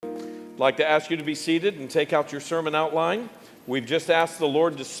I'd like to ask you to be seated and take out your sermon outline. We've just asked the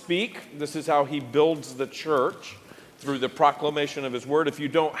Lord to speak. This is how he builds the church, through the proclamation of his word. If you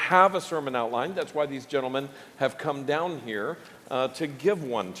don't have a sermon outline, that's why these gentlemen have come down here to give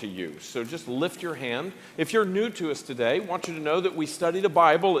one to you. So just lift your hand. If you're new to us today, I want you to know that we study the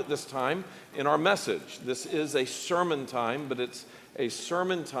Bible at this time in our message. This is a sermon time, but it's a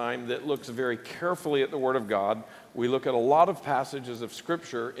sermon time that looks very carefully at the Word of God. We look at a lot of passages of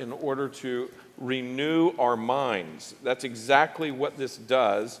Scripture in order to renew our minds. That's exactly what this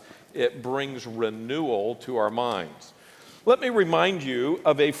does. It brings renewal to our minds. Let me remind you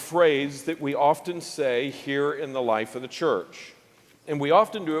of a phrase that we often say here in the life of the church. And we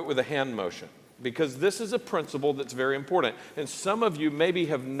often do it with a hand motion, because this is a principle that's very important. And some of you maybe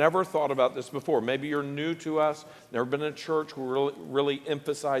have never thought about this before. Maybe you're new to us, never been in a church who really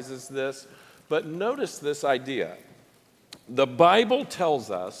emphasizes this. But notice this idea. The Bible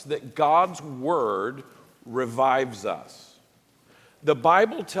tells us that God's word revives us. The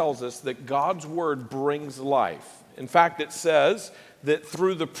Bible tells us that God's word brings life. In fact, it says that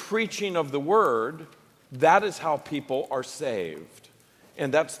through the preaching of the word, that is how people are saved.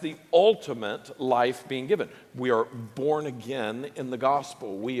 And that's the ultimate life being given. We are born again in the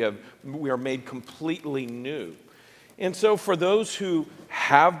gospel. We are made completely new. And so for those who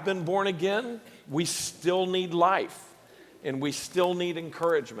have been born again, we still need life. And we still need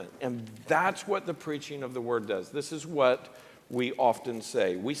encouragement. And that's what the preaching of the word does. This is what we often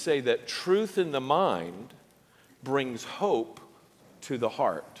say. We say that truth in the mind brings hope to the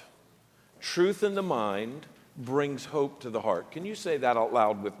heart. Truth in the mind brings hope to the heart. Can you say that out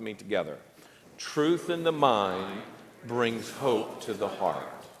loud with me together? Truth in the mind brings hope to the heart.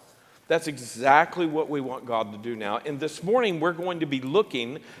 That's exactly what we want God to do now. And this morning, we're going to be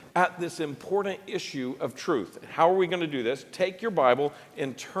looking at this important issue of truth. How are we going to do this? Take your Bible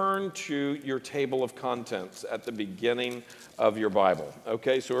and turn to your table of contents at the beginning of your Bible.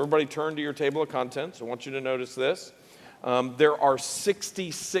 Okay, so everybody turn to your table of contents. I want you to notice this. There are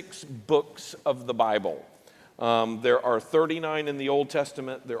 66 books of the Bible. There are 39 in the Old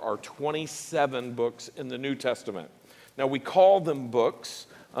Testament. There are 27 books in the New Testament. Now, we call them books.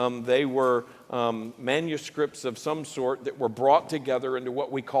 They were manuscripts of some sort that were brought together into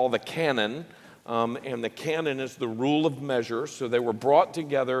what we call the canon. And the canon is the rule of measure. So they were brought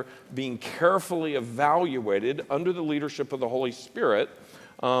together, being carefully evaluated under the leadership of the Holy Spirit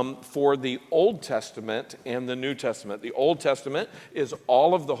for the Old Testament and the New Testament. The Old Testament is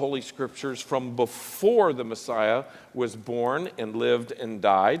all of the Holy Scriptures from before the Messiah was born and lived and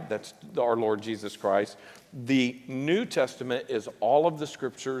died. That's our Lord Jesus Christ. The New Testament is all of the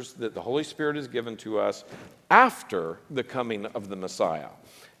Scriptures that the Holy Spirit has given to us after the coming of the Messiah.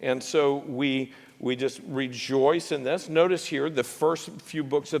 And so we just rejoice in this. Notice here the first few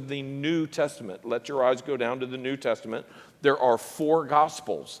books of the New Testament. Let your eyes go down to the New Testament. There are 4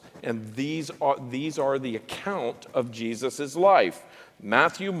 Gospels, and these are the account of Jesus' life: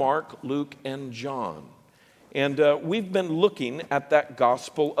 Matthew, Mark, Luke, and John. And we've been looking at that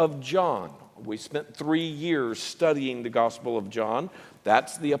Gospel of John. We spent 3 years studying the Gospel of John.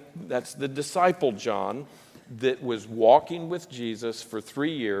 That's the disciple John that was walking with Jesus for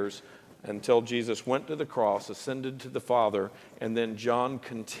 3 years until Jesus went to the cross, ascended to the Father, and then John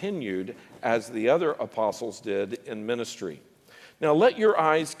continued as the other apostles did in ministry. Now let your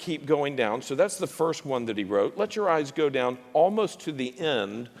eyes keep going down. So that's the first one that he wrote. Let your eyes go down almost to the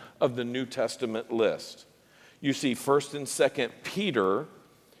end of the New Testament list. You see 1st and 2nd Peter.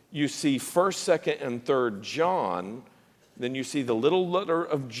 You see 1st, 2nd, and 3rd John. Then you see the little letter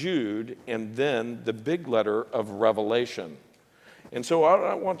of Jude, and then the big letter of Revelation. And so what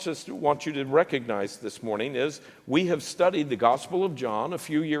I want you to recognize this morning is we have studied the Gospel of John a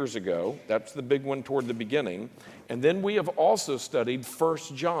few years ago. That's the big one toward the beginning. And then we have also studied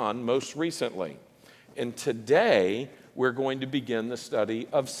 1st John most recently. And today we're going to begin the study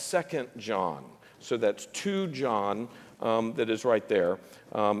of 2nd John. So that's 2 John that is right there.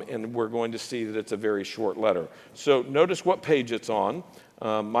 And we're going to see that it's a very short letter. So notice what page it's on.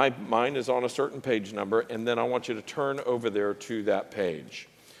 Mine is on a certain page number, and then I want you to turn over there to that page.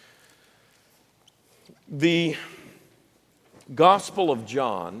 The Gospel of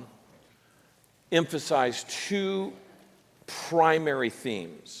John emphasized 2 primary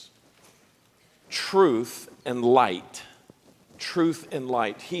themes: truth and light. Truth and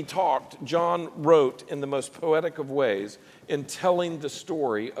light. John wrote in the most poetic of ways in telling the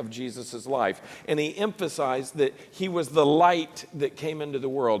story of Jesus' life. And he emphasized that he was the light that came into the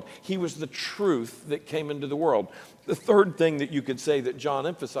world. He was the truth that came into the world. The third thing that you could say that John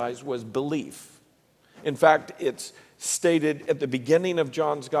emphasized was belief. In fact, it's stated at the beginning of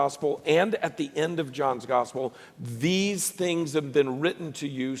John's gospel and at the end of John's gospel, these things have been written to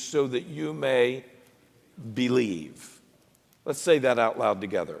you so that you may believe. Let's say that out loud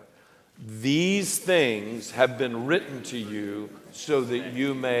together. These things have been written to you so that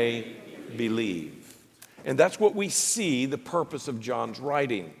you may believe. And that's what we see the purpose of John's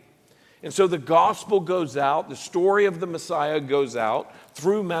writing. And so the gospel goes out, the story of the Messiah goes out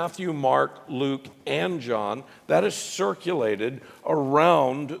through Matthew, Mark, Luke, and John. That is circulated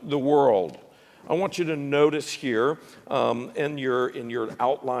around the world. I want you to notice here in your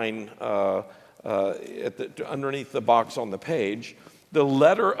outline underneath the box on the page, the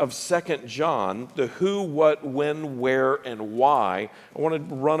letter of 2 John, the who, what, when, where, and why. I want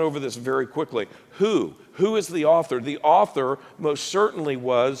to run over this very quickly. Who? Who is the author? The author most certainly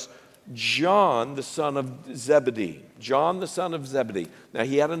was John, the son of Zebedee. John, the son of Zebedee. Now,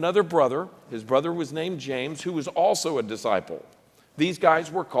 he had another brother. His brother was named James, who was also a disciple. These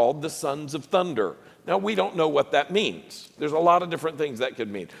guys were called the sons of thunder. Now, we don't know what that means. There's a lot of different things that could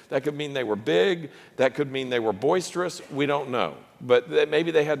mean. That could mean they were big. That could mean they were boisterous. We don't know. But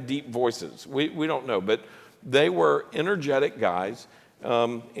maybe they had deep voices. We don't know. But they were energetic guys,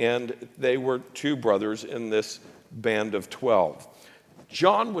 and they were two brothers in this band of 12.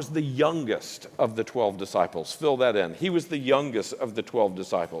 John was the youngest of the 12 disciples. Fill that in. He was the youngest of the 12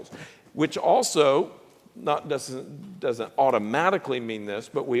 disciples, which also doesn't automatically mean this,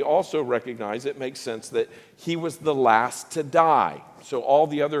 but we also recognize it makes sense that he was the last to die. So all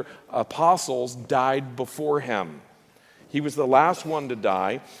the other apostles died before him. He was the last one to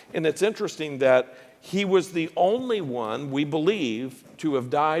die, and it's interesting that he was the only one, we believe, to have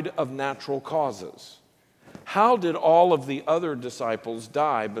died of natural causes. How did all of the other disciples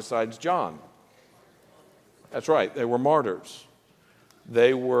die besides John? That's right, they were martyrs.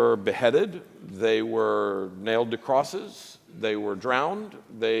 They were beheaded, they were nailed to crosses, they were drowned,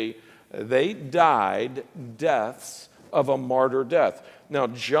 they died deaths of a martyr death. Now,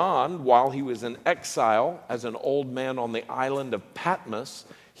 John, while he was in exile as an old man on the island of Patmos,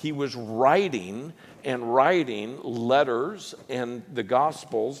 he was writing letters and the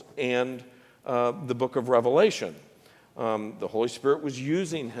Gospels and the book of Revelation. The Holy Spirit was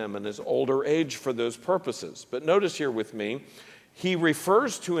using him in his older age for those purposes. But notice here with me, he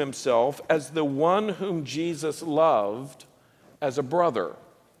refers to himself as the one whom Jesus loved as a brother.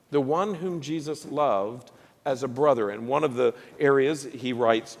 The one whom Jesus loved as a brother. In one of the areas, he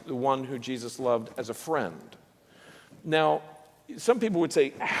writes, the one who Jesus loved as a friend. Now, some people would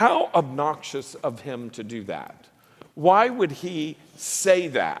say, how obnoxious of him to do that? Why would he say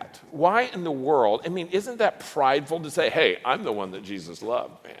that? Why in the world? I mean, isn't that prideful to say, hey, I'm the one that Jesus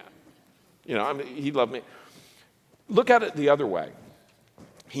loved, man? You know, he loved me. Look at it the other way.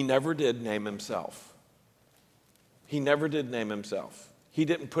 He never did name himself. He never did name himself. He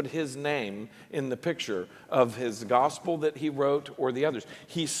didn't put his name in the picture of his gospel that he wrote or the others.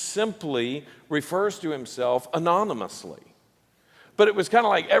 He simply refers to himself anonymously. But it was kind of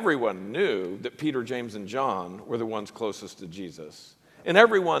like everyone knew that Peter, James, and John were the ones closest to Jesus. And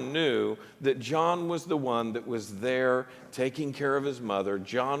everyone knew that John was the one that was there taking care of his mother.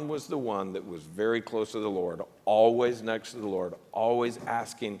 John was the one that was very close to the Lord, always next to the Lord, always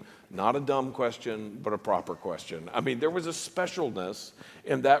asking not a dumb question, but a proper question. I mean, there was a specialness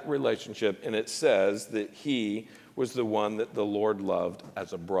in that relationship, and it says that he was the one that the Lord loved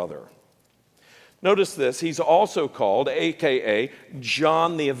as a brother. Notice this, he's also called, a.k.a.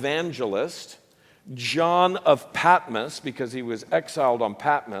 John the Evangelist, John of Patmos, because he was exiled on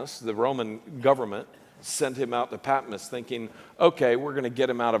Patmos. The Roman government sent him out to Patmos thinking, okay, we're going to get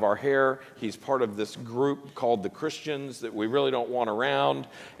him out of our hair. He's part of this group called the Christians that we really don't want around,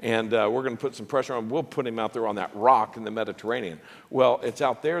 and we're going to put some pressure on him. We'll put him out there on that rock in the Mediterranean. Well, it's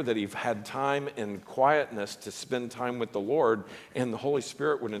out there that he had time and quietness to spend time with the Lord, and the Holy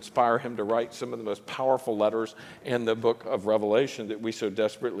Spirit would inspire him to write some of the most powerful letters in the book of Revelation that we so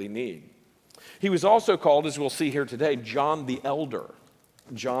desperately need. He was also called, as we'll see here today, John the Elder,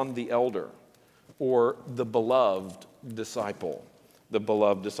 or the beloved disciple, the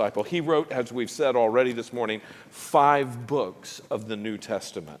beloved disciple. He wrote, as we've said already this morning, 5 books of the New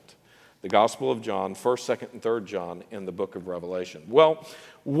Testament. The Gospel of John, 1st, 2nd, and 3rd John, and the book of Revelation. Well,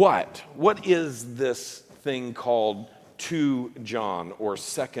 what is this thing called 2 John or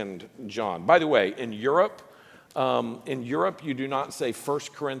 2nd John? By the way, in Europe, you do not say 1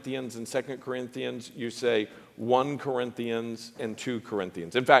 Corinthians and 2 Corinthians. You say 1 Corinthians and 2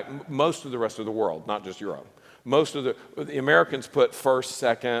 Corinthians. In fact, most of the rest of the world, not just Europe. Most of the Americans put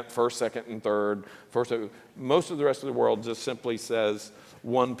 1st, 2nd, 1st, 2nd, and 3rd. Most of the rest of the world just simply says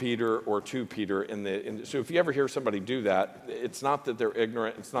 1 Peter or 2 Peter. So if you ever hear somebody do that, it's not that they're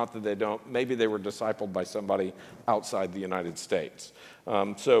ignorant. It's not that they don't. Maybe they were discipled by somebody outside the United States.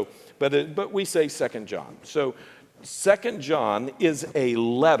 But we say 2 John. So 2 John is a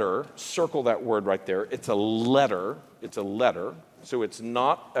letter. Circle that word right there. It's a letter. It's a letter. So it's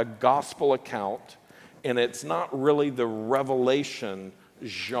not a gospel account, and it's not really the Revelation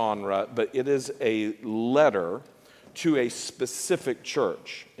genre, but it is a letter to a specific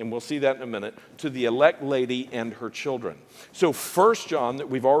church. And we'll see that in a minute, to the elect lady and her children. So 1 John, that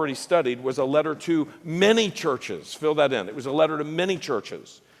we've already studied, was a letter to many churches. Fill that in. It was a letter to many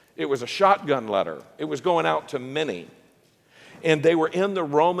churches. It was a shotgun letter. It was going out to many. And they were in the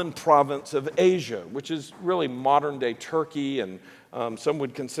Roman province of Asia, which is really modern-day Turkey, and some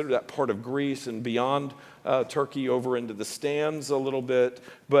would consider that part of Greece and beyond Turkey over into the stands a little bit.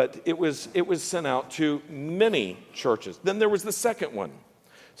 But it was sent out to many churches. Then there was the second one.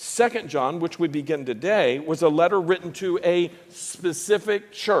 2 John, which we begin today, was a letter written to a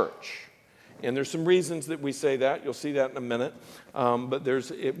specific church. And there's some reasons that we say that. You'll see that in a minute. But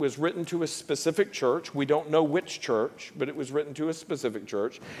it was written to a specific church. We don't know which church, but it was written to a specific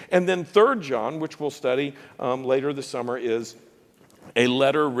church. And then 3 John, which we'll study later this summer, is a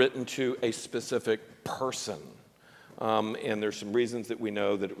letter written to a specific person. And there's some reasons that we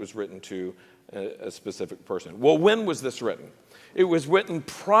know that it was written to a specific person. Well, when was this written? It was written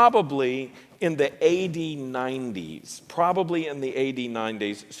probably in the AD 90s, probably in the AD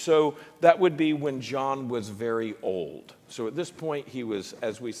 90s. So that would be when John was very old. So at this point, he was,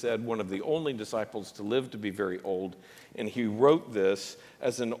 as we said, one of the only disciples to live to be very old, and he wrote this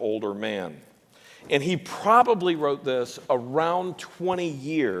as an older man. And he probably wrote this around 20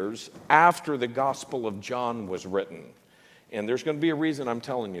 years after the Gospel of John was written. And there's going to be a reason I'm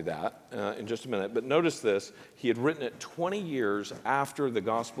telling you that in just a minute. But notice this. He had written it 20 years after the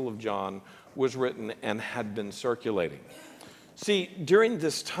Gospel of John was written and had been circulating. See, during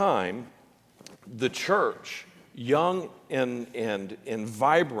this time, the church, young and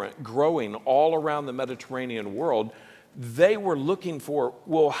vibrant, growing all around the Mediterranean world, they were looking for,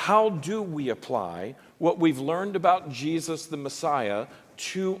 well, how do we apply what we've learned about Jesus the Messiah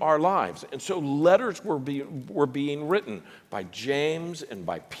to our lives? And so letters were being written by James and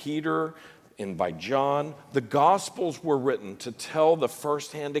by Peter and by John. The Gospels were written to tell the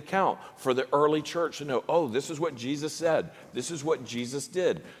firsthand account for the early church to know, oh, this is what Jesus said. This is what Jesus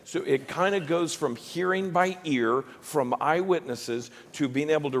did. So it kind of goes from hearing by ear from eyewitnesses to being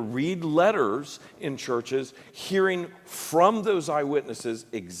able to read letters in churches, hearing from those eyewitnesses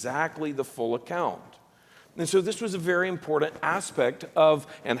exactly the full account. And so this was a very important aspect of,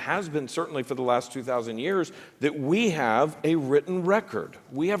 and has been certainly for the last 2,000 years, that we have a written record.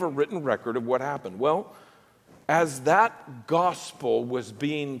 We have a written record of what happened. Well, as that gospel was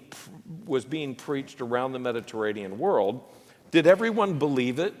being preached around the Mediterranean world, did everyone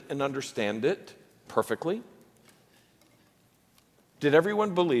believe it and understand it perfectly? Did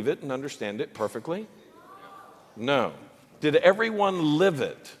everyone believe it and understand it perfectly? No. Did everyone live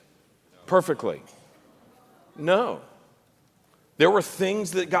it perfectly? No. There were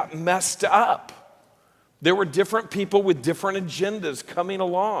things that got messed up. There were different people with different agendas coming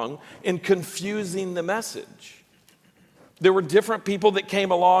along and confusing the message. There were different people that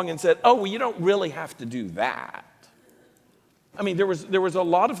came along and said, oh, well, you don't really have to do that. I mean, there was a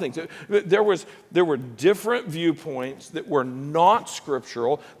lot of things. There were different viewpoints that were not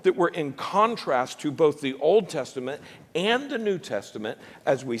scriptural, that were in contrast to both the Old Testament and the New Testament.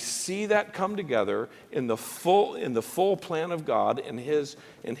 As we see that come together in the full plan of God and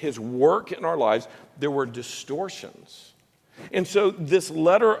His work in our lives, there were distortions. And so this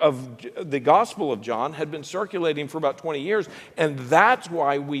letter of the Gospel of John had been circulating for about 20 years, and that's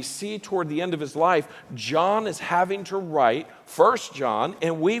why we see toward the end of his life, John is having to write 1 John,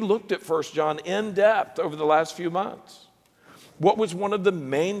 and we looked at 1 John in depth over the last few months. What was one of the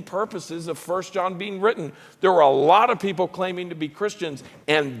main purposes of 1 John being written? There were a lot of people claiming to be Christians,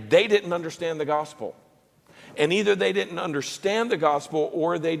 and they didn't understand the gospel. And either they didn't understand the gospel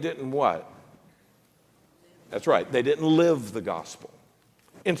or they didn't what? That's right, they didn't live the gospel.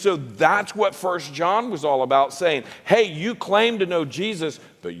 And so that's what 1 John was all about, saying, hey, you claim to know Jesus,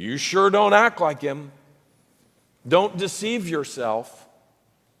 but you sure don't act like him. Don't deceive yourself.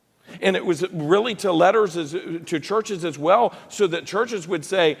 And it was really to letters to churches as well, so that churches would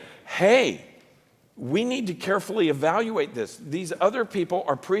say, hey, we need to carefully evaluate this. These other people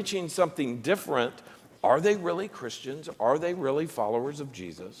are preaching something different. Are they really Christians? Are they really followers of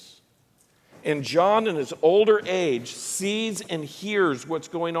Jesus? And John, in his older age, sees and hears what's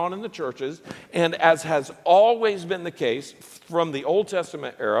going on in the churches. And as has always been the case from the Old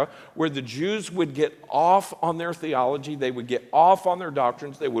Testament era, where the Jews would get off on their theology, they would get off on their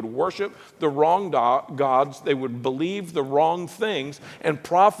doctrines, they would worship the wrong gods, they would believe the wrong things, and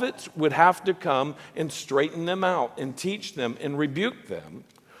prophets would have to come and straighten them out and teach them and rebuke them.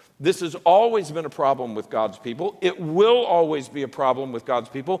 This has always been a problem with God's people. It will always be a problem with God's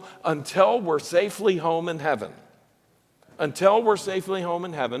people until we're safely home in heaven. Until we're safely home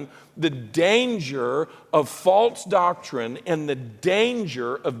in heaven, the danger of false doctrine and the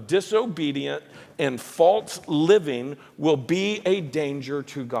danger of disobedient and false living will be a danger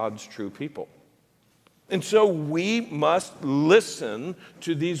to God's true people. And so we must listen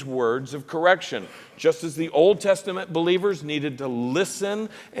to these words of correction. Just as the Old Testament believers needed to listen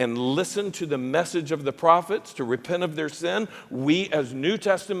to the message of the prophets to repent of their sin, we as New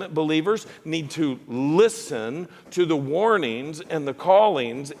Testament believers need to listen to the warnings and the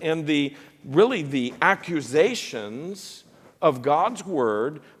callings and the accusations of God's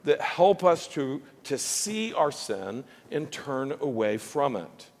word that help us to see our sin and turn away from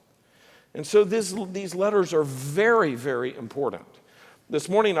it. And so these letters are very, very important. This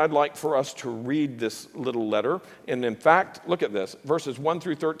morning, I'd like for us to read this little letter. And in fact, look at this, verses 1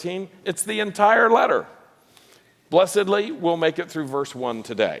 through 13. It's the entire letter. Blessedly, we'll make it through verse 1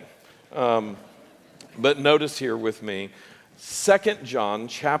 today. But notice here with me, 2 John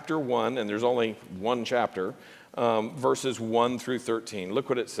chapter 1, and there's only one chapter, verses 1 through 13. Look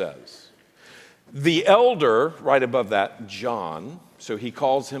what it says. The elder, right above that, John, so he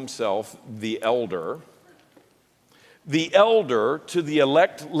calls himself the elder to the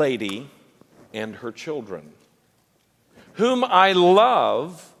elect lady and her children, whom I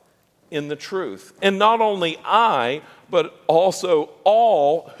love in the truth. And not only I, but also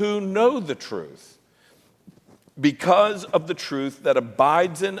all who know the truth, because of the truth that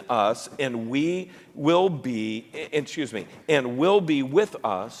abides in us and will be with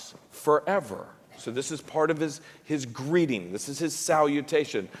us forever. So this is part of his greeting. This is his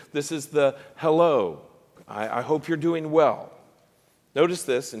salutation. This is the hello. I hope you're doing well. Notice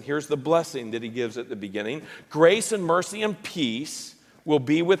this, and here's the blessing that he gives at the beginning. Grace and mercy and peace will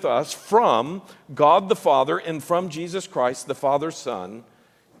be with us from God the Father and from Jesus Christ, the Father's Son,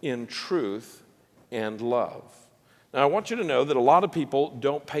 in truth and love. Now, I want you to know that a lot of people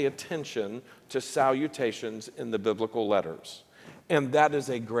don't pay attention to salutations in the biblical letters, and that is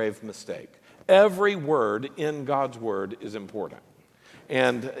a grave mistake. Every word in God's word is important.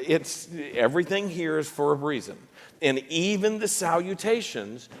 And everything here is for a reason. And even the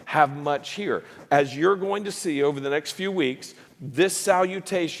salutations have much here. As you're going to see over the next few weeks, this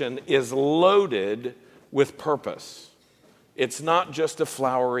salutation is loaded with purpose. It's not just a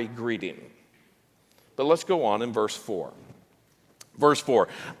flowery greeting. But let's go on in verse 4. Verse 4,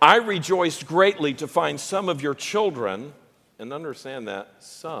 I rejoiced greatly to find some of your children, and understand that,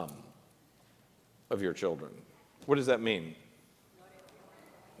 some of your children. What does that mean?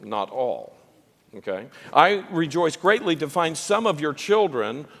 Not all. Okay. I rejoice greatly to find some of your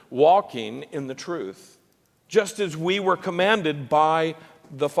children walking in the truth, just as we were commanded by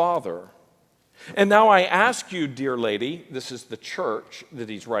the Father. And now I ask you, dear lady, this is the church that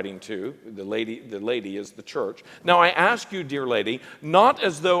he's writing to. The lady is the church. Now I ask you, dear lady, not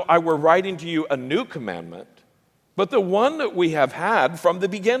as though I were writing to you a new commandment, but the one that we have had from the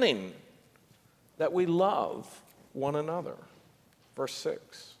beginning, that we love one another. Verse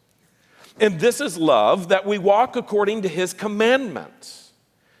 6. And this is love, that we walk according to his commandments.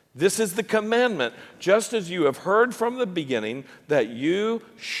 This is the commandment, just as you have heard from the beginning, that you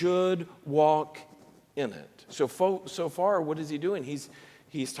should walk in it. So far, what is he doing?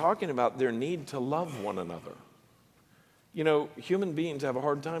 He's talking about their need to love one another. You know, human beings have a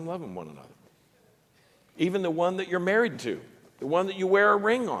hard time loving one another. Even the one that you're married to, the one that you wear a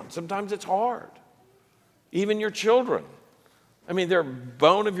ring on, sometimes it's hard. Even your children. I mean, they're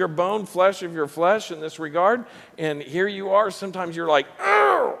bone of your bone, flesh of your flesh in this regard. And here you are, sometimes you're like,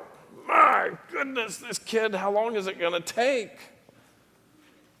 oh, my goodness, this kid, how long is it going to take?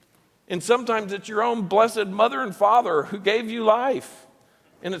 And sometimes it's your own blessed mother and father who gave you life.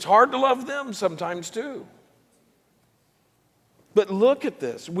 And it's hard to love them sometimes too. But look at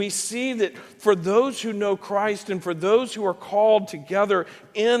this. We see that for those who know Christ and for those who are called together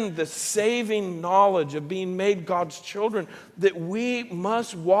in the saving knowledge of being made God's children, that we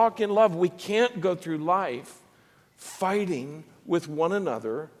must walk in love. We can't go through life fighting with one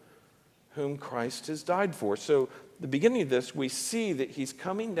another whom Christ has died for. So the beginning of this, we see that he's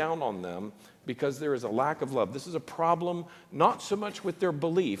coming down on them because there is a lack of love. This is a problem not so much with their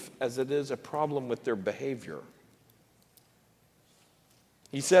belief as it is a problem with their behavior.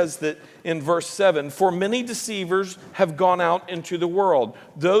 He says that in verse 7, "For many deceivers have gone out into the world,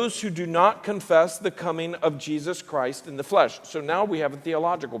 those who do not confess the coming of Jesus Christ in the flesh." So now we have a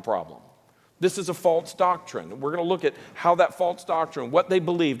theological problem. This is a false doctrine. We're going to look at how that false doctrine, what they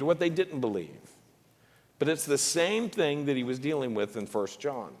believed, what they didn't believe. But it's the same thing that he was dealing with in 1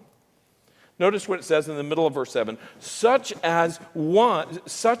 John. Notice what it says in the middle of verse 7. Such a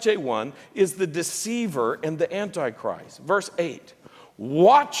one is the deceiver and the antichrist. Verse 8.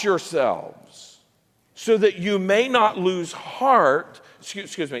 "Watch yourselves so that you may not lose heart,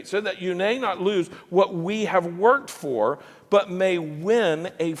 so that you may not lose what we have worked for, but may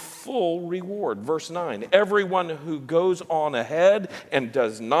win a full reward." Verse 9, "Everyone who goes on ahead and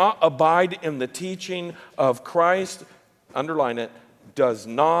does not abide in the teaching of Christ," underline it, "does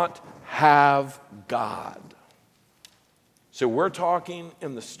not have God." So we're talking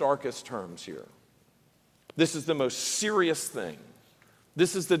in the starkest terms here. This is the most serious thing.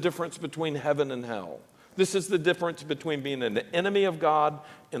 This is the difference between heaven and hell. This is the difference between being an enemy of God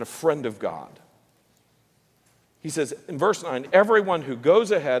and a friend of God. He says in verse 9, "Everyone who goes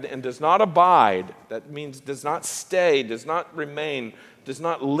ahead and does not abide," that means does not stay, does not remain, does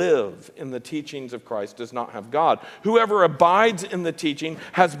not live in the teachings of Christ, does not have God. "Whoever abides in the teaching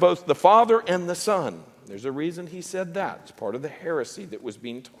has both the Father and the Son." There's a reason he said that. It's part of the heresy that was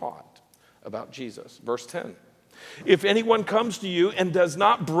being taught about Jesus. Verse 10. "If anyone comes to you and does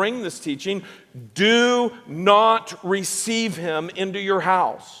not bring this teaching, do not receive him into your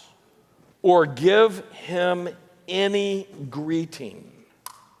house or give him any greeting.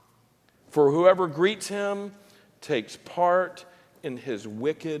 For whoever greets him takes part in his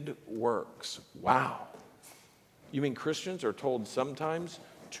wicked works." Wow. You mean Christians are told sometimes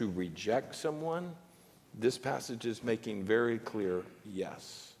to reject someone? This passage is making very clear,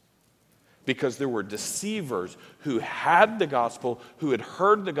 yes. Because there were deceivers who had the gospel, who had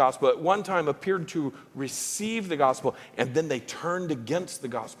heard the gospel, at one time appeared to receive the gospel, and then they turned against the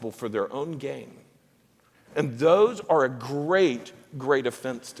gospel for their own gain. And those are a great, great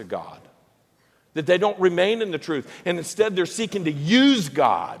offense to God. That they don't remain in the truth, and instead they're seeking to use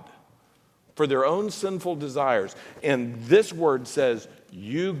God for their own sinful desires. And this word says,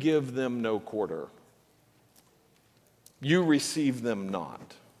 you give them no quarter. You receive them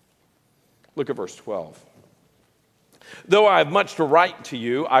not. Look at verse 12. "Though I have much to write to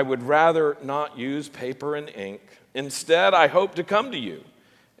you, I would rather not use paper and ink. Instead, I hope to come to you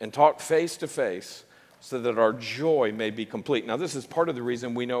and talk face to face so that our joy may be complete." Now, this is part of the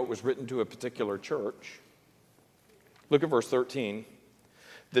reason we know it was written to a particular church. Look at verse 13.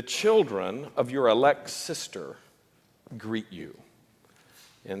 "The children of your elect sister greet you."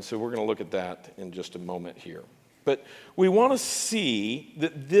 And so we're going to look at that in just a moment here. But we want to see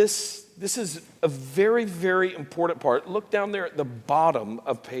that this is a very, very important part. Look down there at the bottom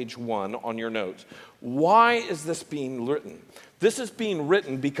of page 1 on your notes. Why is this being written? This is being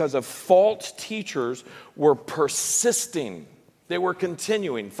written because of false teachers were persisting. They were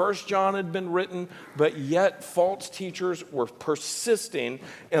continuing. 1 John had been written, but yet false teachers were persisting,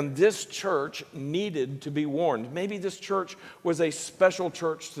 and this church needed to be warned. Maybe this church was a special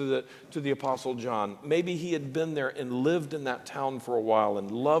church to the Apostle John. Maybe he had been there and lived in that town for a while and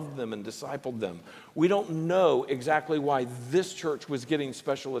loved them and discipled them. We don't know exactly why this church was getting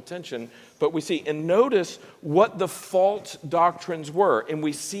special attention, but we see. And notice what the false doctrines were. And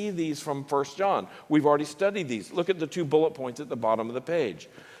we see these from 1 John. We've already studied these. Look at the 2 bullet points at the bottom of the page.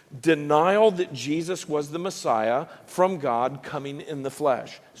 Denial that Jesus was the Messiah from God coming in the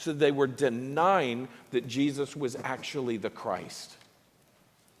flesh. So they were denying that Jesus was actually the Christ.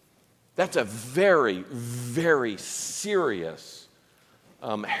 That's a very, very serious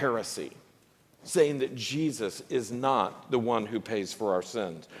heresy. Saying that Jesus is not the one who pays for our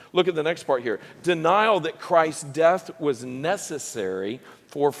sins. Look at the next part here. Denial that Christ's death was necessary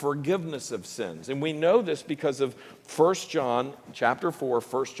for forgiveness of sins. And we know this because of 1 John chapter 4,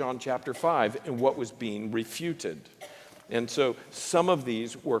 1 John chapter 5, and what was being refuted. And so some of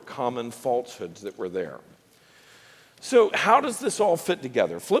these were common falsehoods that were there. So how does this all fit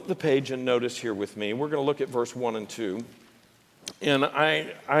together? Flip the page and notice here with me. We're going to look at verse 1 and 2. And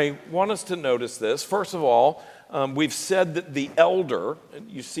I want us to notice this. First of all, we've said that the elder,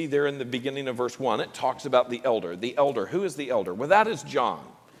 you see there in the beginning of verse 1, it talks about the elder. The elder, who is the elder? Well, that is John.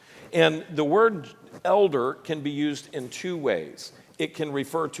 And the word elder can be used in 2 ways. It can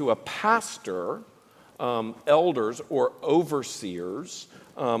refer to a pastor, elders or overseers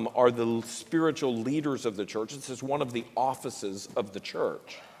are the spiritual leaders of the church. This is one of the offices of the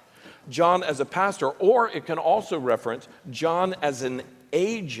church. John as a pastor, or it can also reference John as an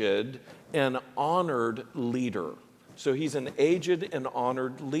aged and honored leader. So he's an aged and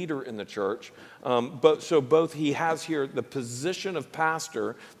honored leader in the church. So both he has here the position of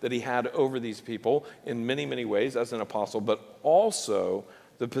pastor that he had over these people in many, many ways as an apostle, but also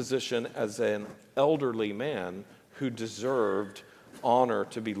the position as an elderly man who deserved honor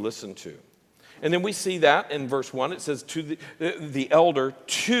to be listened to. And then we see that in verse 1. It says, to the elder,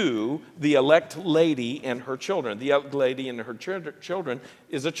 to the elect lady and her children. The elect lady and her children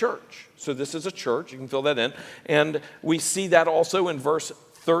is a church. So this is a church. You can fill that in. And we see that also in verse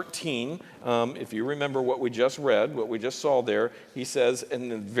 13. If you remember what we just read, what we just saw there, he says in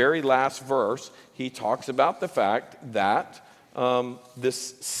the very last verse, he talks about the fact that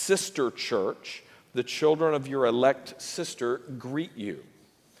this sister church, the children of your elect sister, greet you.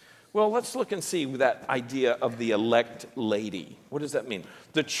 Well, let's look and see that idea of the elect lady. What does that mean?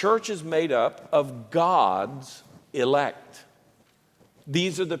 The church is made up of God's elect.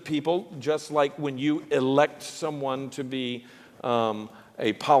 These are the people, just like when you elect someone to be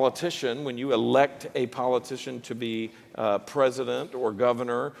a politician, when you elect a politician to be president or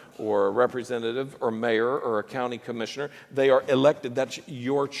governor or representative or mayor or a county commissioner, they are elected. That's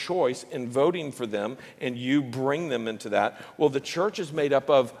your choice in voting for them, and you bring them into that. Well, the church is made up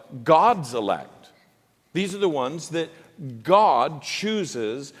of God's elect. These are the ones that God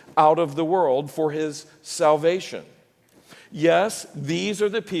chooses out of the world for his salvation. Yes, these are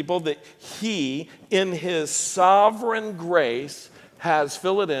the people that he, in his sovereign grace, has,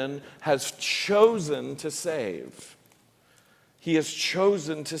 fill it in, has chosen to save. He has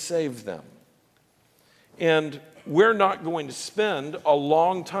chosen to save them. And we're not going to spend a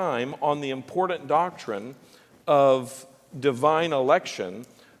long time on the important doctrine of divine election,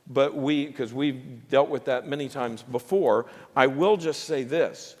 but because we've dealt with that many times before, I will just say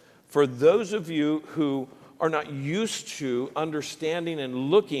this. For those of you who are not used to understanding and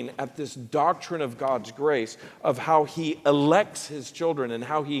looking at this doctrine of God's grace, of how he elects his children and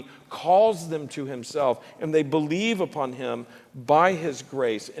how he calls them to himself, and they believe upon him by his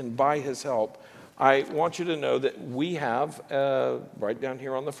grace and by his help, I want you to know that we have, right down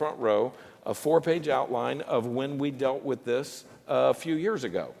here on the front row, a 4-page outline of when we dealt with this a few years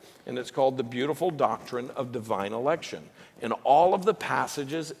ago. And it's called The Beautiful Doctrine of Divine Election. And all of the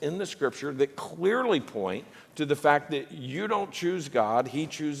passages in the scripture that clearly point to the fact that you don't choose God, he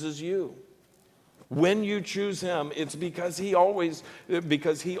chooses you. When you choose him, it's because he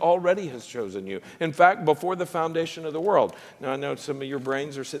already has chosen you. In fact, before the foundation of the world. Now, I know some of your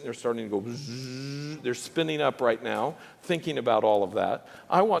brains are sitting there starting to go, bzzz, they're spinning up right now, thinking about all of that.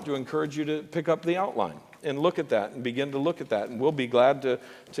 I want to encourage you to pick up the outline and look at that and begin to look at that. And we'll be glad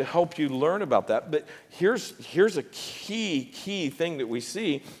to help you learn about that. But here's a key thing that we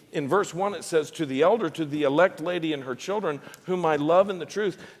see. In verse 1, it says, to the elder, to the elect lady and her children, whom I love in the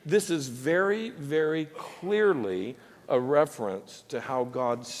truth. This is very, very clearly a reference to how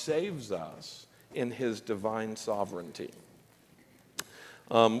God saves us in his divine sovereignty.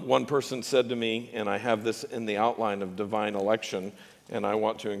 One person said to me, and I have this in the outline of divine election, and I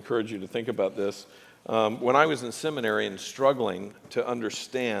want to encourage you to think about this. When I was in seminary and struggling to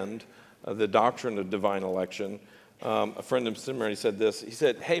understand the doctrine of divine election, a friend in seminary said this. He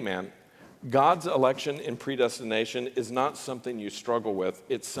said, hey man, God's election and predestination is not something you struggle with,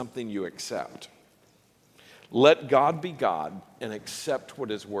 it's something you accept. Let God be God and accept what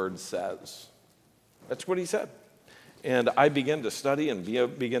his word says. That's what he said. And I began to study and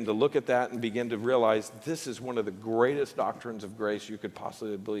begin to look at that and begin to realize this is one of the greatest doctrines of grace you could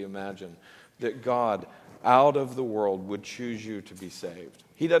possibly imagine. That God, out of the world, would choose you to be saved.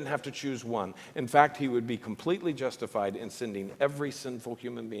 He doesn't have to choose one. In fact, he would be completely justified in sending every sinful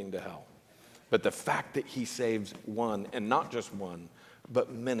human being to hell. But the fact that he saves one, and not just one,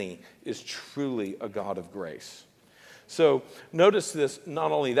 but many, is truly a God of grace. So notice this,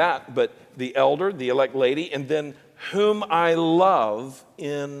 not only that, but the elder, the elect lady, and then whom I love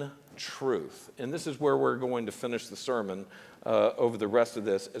in truth. And this is where we're going to finish the sermon over the rest of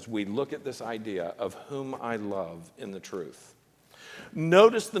this as we look at this idea of whom I love in the truth.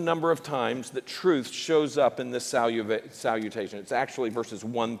 Notice the number of times that truth shows up in this salutation. It's actually verses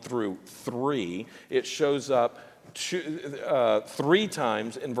 1 through 3. It shows up 3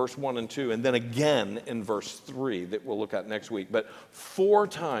 times in verse 1 and 2, and then again in verse 3 that we'll look at next week. But 4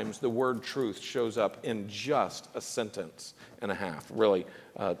 times the word truth shows up in just a sentence and a half, really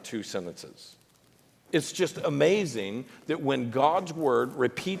 2 sentences. It's just amazing that when God's word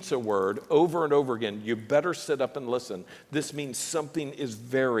repeats a word over and over again, you better sit up and listen. This means something is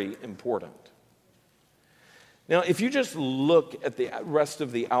very important. Now, if you just look at the rest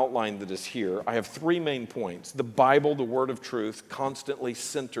of the outline that is here, I have three main points. The Bible, the Word of truth, constantly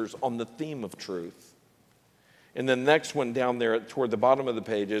centers on the theme of truth. And the next one down there toward the bottom of the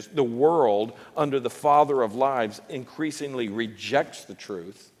page is the world, under the father of lies, increasingly rejects the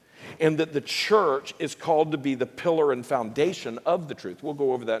truth, and that the church is called to be the pillar and foundation of the truth. We'll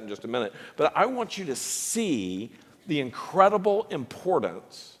go over that in just a minute. But I want you to see the incredible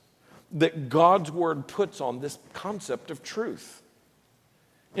importance that God's word puts on this concept of truth.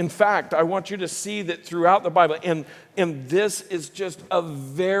 In fact, I want you to see that throughout the Bible, and this is just a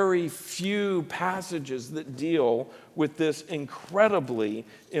very few passages that deal with this incredibly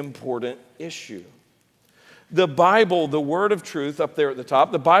important issue. The Bible, the word of truth, up there at the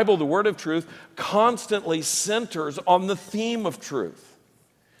top, the Bible, the word of truth, constantly centers on the theme of truth.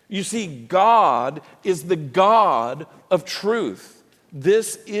 You see, God is the God of truth.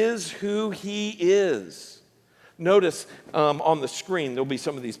 This is who he is. Notice on the screen, there'll be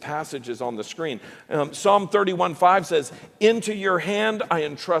some of these passages on the screen. Psalm 31:5 says, "Into your hand I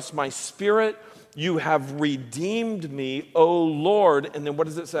entrust my spirit. You have redeemed me, O Lord." And then what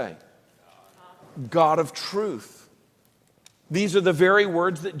does it say? God of truth. These are the very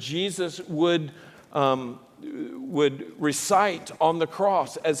words that Jesus would recite on the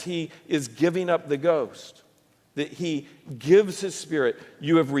cross as he is giving up the ghost. That he gives his spirit.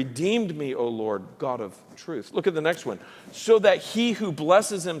 You have redeemed me, O Lord, God of truth. Look at the next one. So that he who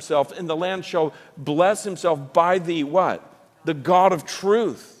blesses himself in the land shall bless himself by the what? The God of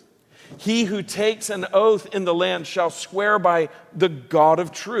truth. He who takes an oath in the land shall swear by the God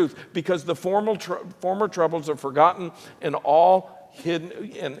of truth, because the former troubles are forgotten and all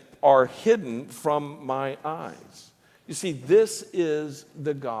hidden and are hidden from my eyes. You see, this is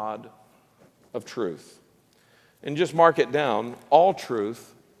the God of truth. And just mark it down, all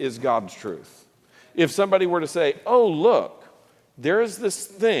truth is God's truth. If somebody were to say, oh, look, there's this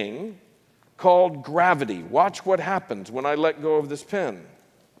thing called gravity. Watch what happens when I let go of this pen.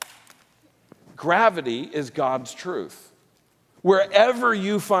 Gravity is God's truth. Wherever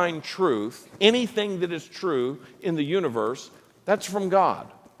you find truth, anything that is true in the universe, that's from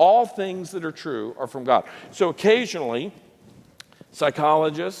God. All things that are true are from God. So occasionally,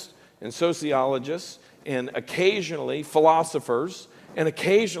 psychologists and sociologists and occasionally philosophers and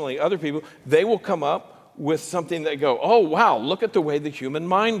occasionally other people, they will come up with something that go, oh, wow, look at the way the human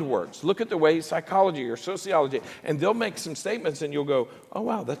mind works. Look at the way psychology or sociology. And they'll make some statements and you'll go, oh,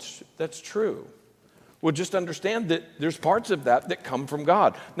 wow, that's true. Well, just understand that there's parts of that come from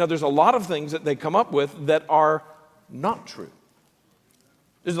God. Now, there's a lot of things that they come up with that are not true.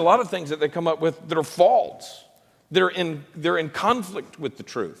 There's a lot of things that they come up with that are false. They're in conflict with the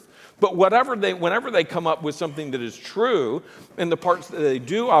truth. But whenever they come up with something that is true, and the parts that they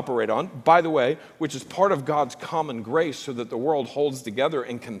do operate on, by the way, which is part of God's common grace so that the world holds together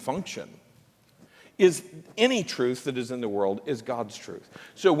and can function, is any truth that is in the world is God's truth.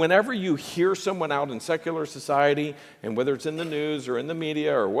 So whenever you hear someone out in secular society, and whether it's in the news or in the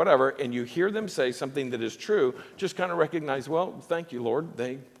media or whatever, and you hear them say something that is true, just kind of recognize, well, thank you, Lord,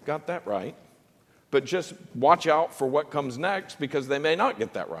 they got that right. But just watch out for what comes next, because they may not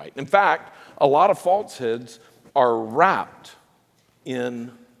get that right. In fact, a lot of falsehoods are wrapped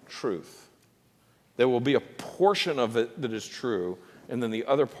in truth. There will be a portion of it that is true, and then the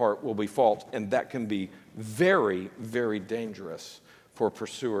other part will be false, and that can be very, very dangerous for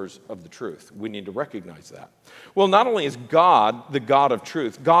pursuers of the truth. We need to recognize that. Well, not only is God the God of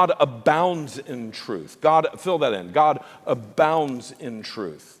truth, God abounds in truth. God, fill that in. God abounds in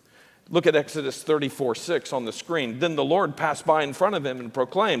truth. Look at Exodus 34:6 on the screen. Then the Lord passed by in front of him and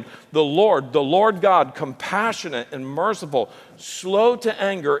proclaimed, the Lord God, compassionate and merciful, slow to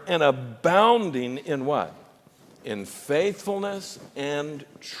anger, and abounding in what? In faithfulness and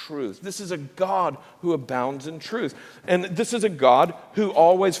truth. This is a God who abounds in truth. And this is a God who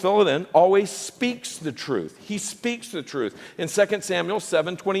always, fill it in, always speaks the truth. He speaks the truth. In 2 Samuel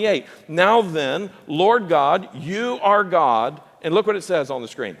 7:28, now then, Lord God, you are God. And look what it says on the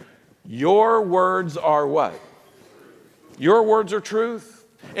screen. Your words are what? Your words are truth.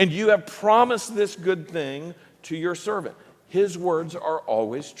 And you have promised this good thing to your servant. His words are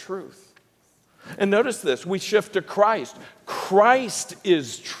always truth. And notice this, we shift to Christ. Christ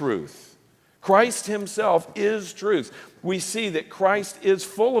is truth. Christ himself is truth. We see that Christ is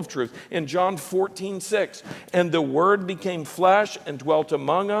full of truth. In John 14:6, and the Word became flesh and dwelt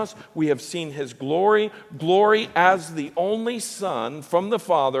among us. We have seen his glory, glory as the only Son from the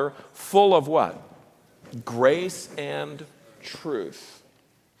Father, full of what? Grace and truth.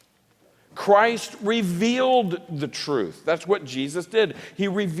 Christ revealed the truth. That's what Jesus did. He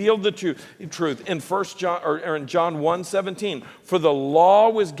revealed the truth. In in John 1:17, for the law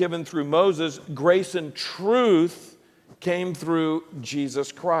was given through Moses, grace and truth came through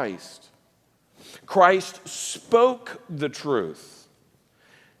Jesus Christ. Christ spoke the truth.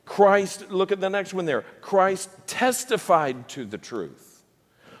 Christ, look at the next one there. Christ testified to the truth.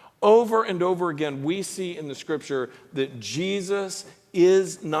 Over and over again, we see in the scripture that Jesus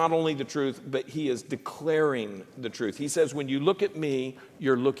is not only the truth, but he is declaring the truth. He says, when you look at me,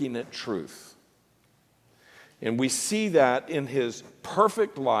 you're looking at truth. And we see that in his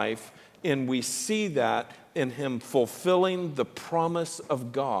perfect life, and we see that in him fulfilling the promise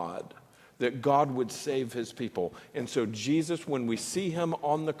of God, that God would save his people. And so Jesus, when we see him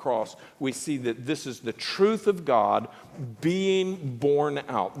on the cross, we see that this is the truth of God being borne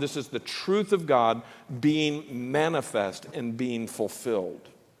out. This is the truth of God being manifest and being fulfilled.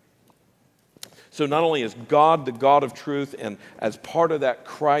 So not only is God the God of truth, and as part of that,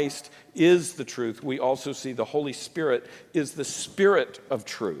 Christ is the truth, we also see the Holy Spirit is the Spirit of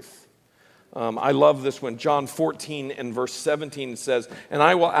truth. I love this one. John 14 and verse 17 says, and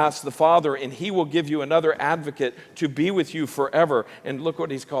I will ask the Father, and he will give you another advocate to be with you forever. And look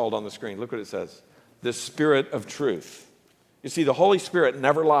what he's called on the screen. Look what it says. The Spirit of truth. You see, the Holy Spirit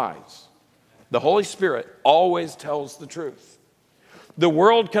never lies. The Holy Spirit always tells the truth. The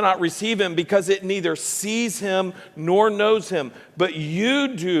world cannot receive him because it neither sees him nor knows him. But you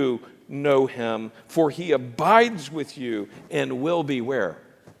do know him, for he abides with you and will be where?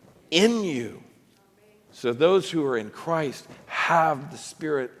 In you. So those who are in Christ have the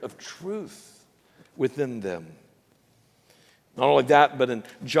Spirit of truth within them. Not only that, but in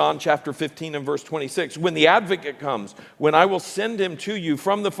John chapter 15 and verse 26, when the advocate comes, when I will send him to you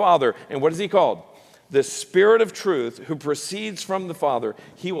from the Father, and what is he called? The Spirit of truth who proceeds from the Father,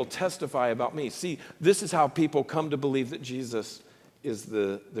 he will testify about me. See, this is how people come to believe that Jesus is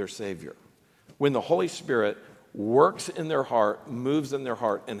their Savior. When the Holy Spirit works in their heart, moves in their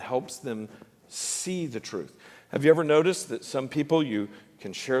heart, and helps them see the truth. Have you ever noticed that some people, you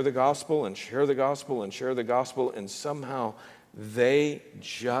can share the gospel and share the gospel and share the gospel, and somehow they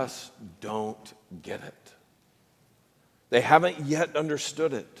just don't get it? They haven't yet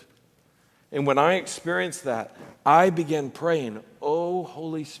understood it. And when I experienced that, I began praying, oh,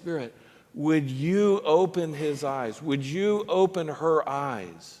 Holy Spirit, would you open his eyes? Would you open her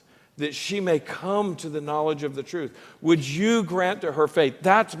eyes, that she may come to the knowledge of the truth? Would you grant to her faith?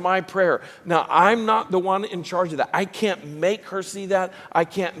 That's my prayer. Now, I'm not the one in charge of that. I can't make her see that. I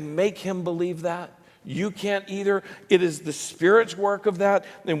can't make him believe that. You can't either. It is the Spirit's work of that.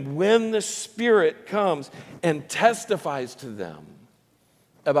 And when the Spirit comes and testifies to them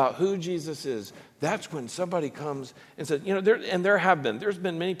about who Jesus is, that's when somebody comes and says, there's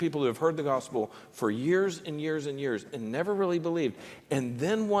been many people who have heard the gospel for years and years and years and never really believed. And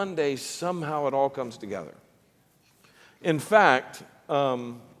then one day, somehow it all comes together. In fact,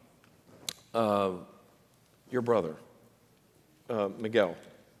 your brother, Miguel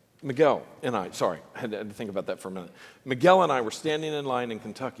and I, sorry, I had to think about that for a minute. Miguel and I were standing in line in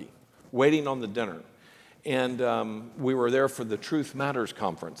Kentucky, waiting on the dinner. And we were there for the Truth Matters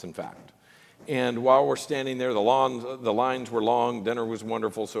conference, in fact. And while we're standing there, the lines were long. Dinner was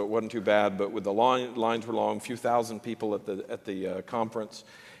wonderful, so it wasn't too bad. But with the lines were long, a few thousand people at the conference.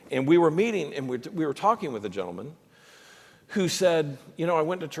 And we were meeting, and we were talking with a gentleman who said, I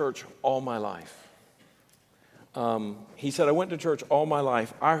went to church all my life. He said, I went to church all my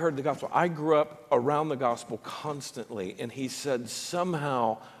life. I heard the gospel. I grew up around the gospel constantly. And he said,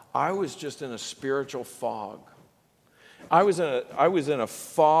 somehow I was just in a spiritual fog. I was in a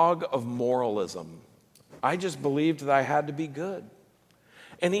fog of moralism. I just believed that I had to be good.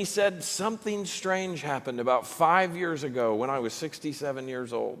 And he said something strange happened about 5 years ago when I was 67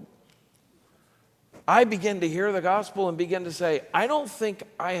 years old. I began to hear the gospel and began to say, I don't think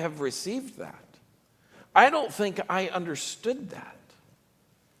I have received that. I don't think I understood that.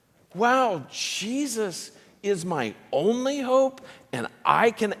 Wow, Jesus is my only hope, and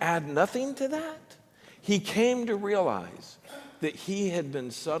I can add nothing to that? He came to realize that he had been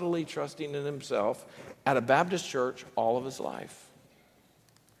subtly trusting in himself at a Baptist church all of his life.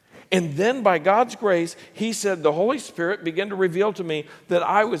 And then by God's grace, he said, the Holy Spirit began to reveal to me that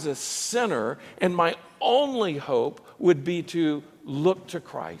I was a sinner, and my only hope would be to look to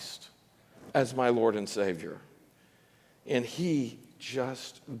Christ as my Lord and Savior. And he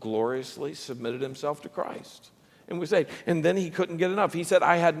just gloriously submitted himself to Christ and was saved. And then he couldn't get enough. He said,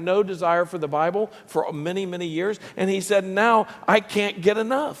 I had no desire for the Bible for many, many years. And he said, now I can't get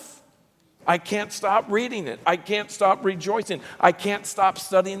enough. I can't stop reading it. I can't stop rejoicing. I can't stop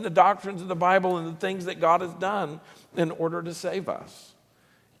studying the doctrines of the Bible and the things that God has done in order to save us.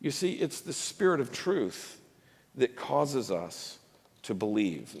 You see, it's the Spirit of truth that causes us to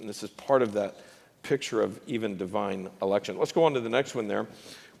believe. And this is part of that picture of even divine election. Let's go on to the next one there.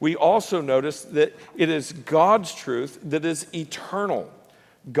 We also notice that it is God's truth that is eternal.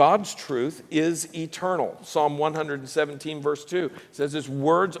 God's truth is eternal. Psalm 117, verse 2 says his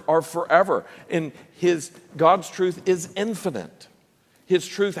words are forever. And God's truth is infinite. His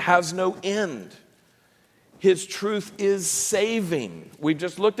truth has no end. His truth is saving. We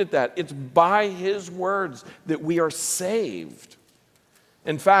just looked at that. It's by his words that we are saved.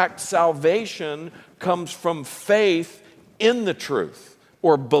 In fact, salvation comes from faith in the truth.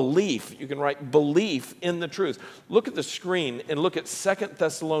 Or belief. You can write belief in the truth. Look at the screen and look at 2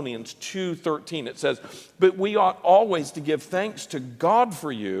 Thessalonians 2:13. It says, "But we ought always to give thanks to God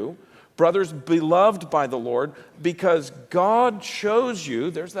for you, brothers beloved by the Lord, because God chose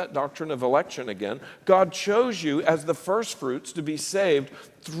you," there's that doctrine of election again, "God chose you as the firstfruits to be saved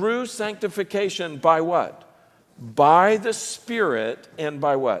through sanctification by what? By the Spirit and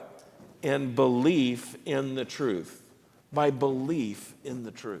by what? And belief in the truth." By belief in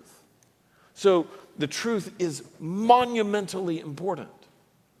the truth. So the truth is monumentally important.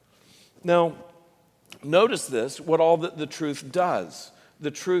 Now, notice this, what all that the truth does. The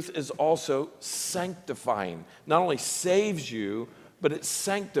truth is also sanctifying. Not only saves you, but it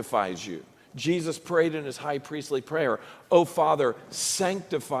sanctifies you. Jesus prayed in his high priestly prayer, "O Father,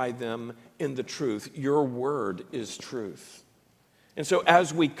 sanctify them in the truth. Your word is truth." And so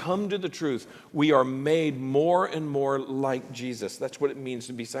as we come to the truth, we are made more and more like Jesus. That's what it means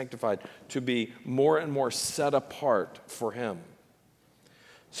to be sanctified, to be more and more set apart for him.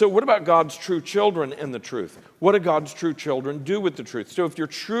 So what about God's true children and the truth? What do God's true children do with the truth? So if you're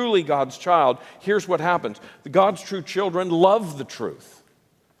truly God's child, here's what happens. God's true children love the truth.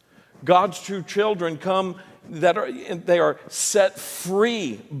 God's true children they are set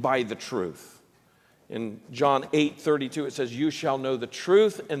free by the truth. In John 8:32, it says, "You shall know the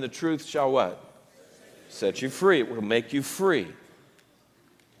truth, and the truth shall" what? Set you free. It will make you free.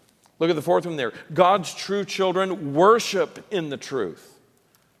 Look at the fourth one there. God's true children worship in the truth.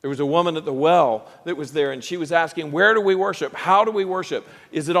 There was a woman at the well that was there, and she was asking, where do we worship? How do we worship?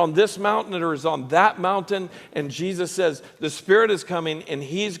 Is it on this mountain or is it on that mountain? And Jesus says, the Spirit is coming, and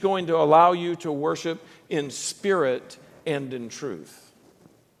he's going to allow you to worship in spirit and in truth.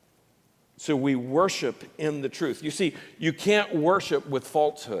 So we worship in the truth. You see, you can't worship with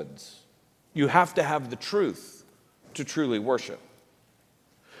falsehoods. You have to have the truth to truly worship.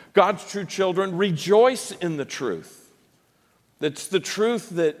 God's true children rejoice in the truth. It's the truth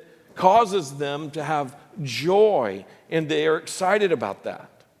that causes them to have joy, and they are excited about that.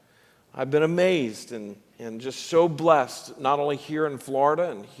 I've been amazed and just so blessed, not only here in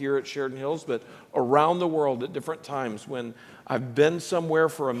Florida and here at Sheridan Hills, but around the world at different times when I've been somewhere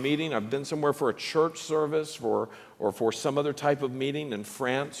for a meeting, I've been somewhere for a church service or for some other type of meeting in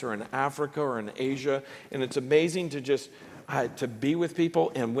France or in Africa or in Asia, and it's amazing to be with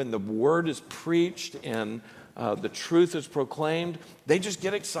people, and when the word is preached and the truth is proclaimed, they just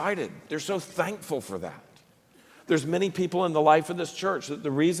get excited. They're so thankful for that. There's many people in the life of this church that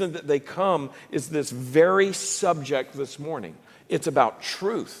the reason that they come is this very subject this morning. It's about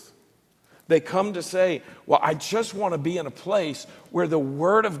truth. They come to say, well, I just want to be in a place where the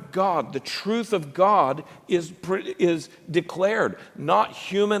Word of God, the truth of God is declared. Not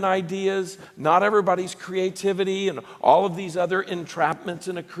human ideas, not everybody's creativity and all of these other entrapments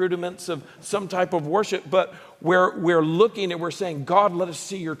and accoutrements of some type of worship, but where we're looking and we're saying, God, let us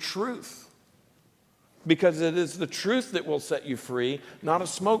see your truth. Because it is the truth that will set you free, not a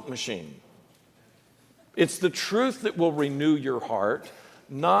smoke machine. It's the truth that will renew your heart,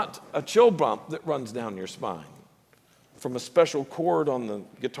 not a chill bump that runs down your spine from a special chord on the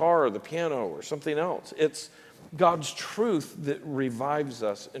guitar or the piano or something else. It's God's truth that revives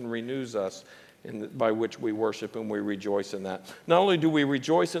us and renews us, by which we worship and we rejoice in that. Not only do we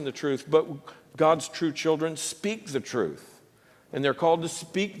rejoice in the truth, but God's true children speak the truth. And they're called to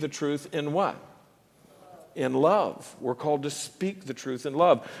speak the truth in what? In love. We're called to speak the truth in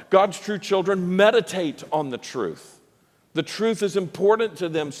love. God's true children meditate on the truth. The truth is important to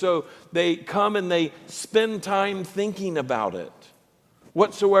them, so they come and they spend time thinking about it.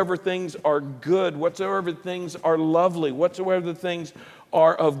 Whatsoever things are good, whatsoever things are lovely, whatsoever things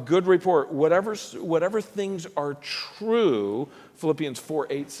are of good report, whatever things are true, Philippians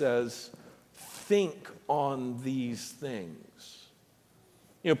 4:8 says, think on these things.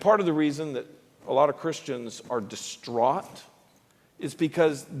 You know, part of the reason that a lot of Christians are distraught is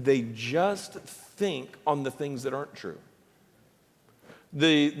because they just think on the things that aren't true.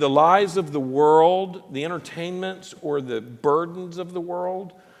 The lies of the world, the entertainments or the burdens of the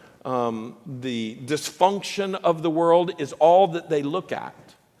world, the dysfunction of the world is all that they look at.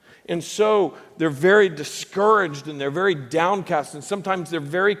 And so they're very discouraged and they're very downcast, and sometimes they're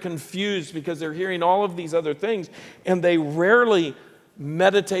very confused because they're hearing all of these other things, and they rarely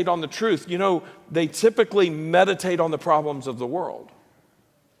meditate on the truth. You know, they typically meditate on the problems of the world.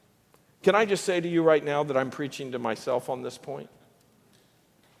 Can I just say to you right now that I'm preaching to myself on this point?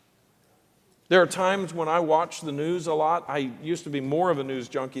 There are times when I watch the news a lot. I used to be more of a news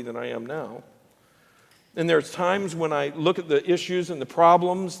junkie than I am now. And there's times when I look at the issues and the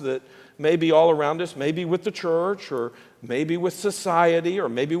problems that may be all around us, maybe with the church or maybe with society or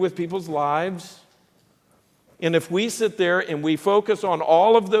maybe with people's lives. And if we sit there and we focus on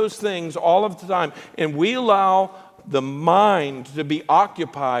all of those things all of the time, and we allow the mind to be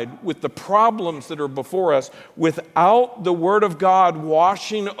occupied with the problems that are before us without the Word of God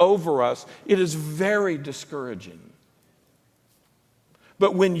washing over us, it is very discouraging.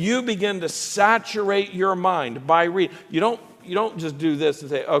 But when you begin to saturate your mind by reading, you don't just do this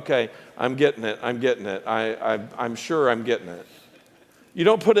and say, okay, I'm getting it, I'm sure I'm getting it. You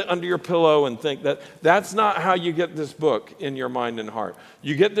don't put it under your pillow and think that's not how you get this book in your mind and heart.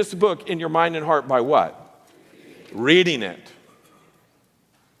 You get this book in your mind and heart by what? Reading it.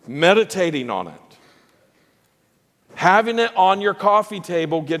 Meditating on it. Having it on your coffee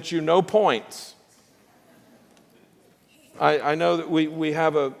table gets you no points. I know that we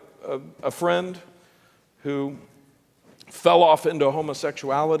have a friend who fell off into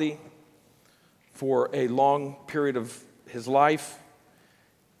homosexuality for a long period of his life.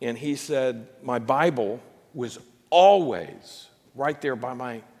 And he said, my Bible was always right there by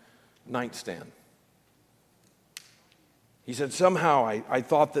my nightstand. He said, somehow I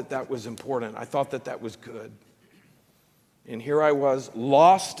thought that was important. I thought that was good. And here I was,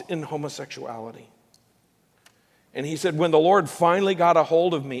 lost in homosexuality. And he said, when the Lord finally got a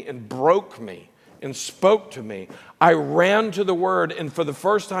hold of me and broke me and spoke to me, I ran to the Word, and for the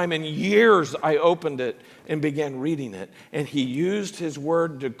first time in years, I opened it and began reading it. And he used his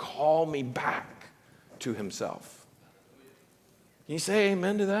Word to call me back to himself. Can you say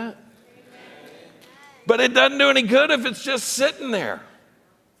amen to that? Amen. But it doesn't do any good if it's just sitting there.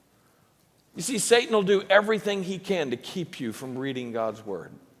 You see, Satan will do everything he can to keep you from reading God's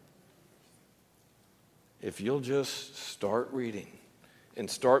Word. If you'll just start reading and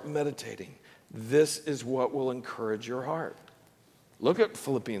start meditating, this is what will encourage your heart. Look at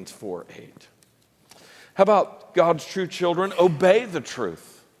Philippians 4:8. How about God's true children? Obey the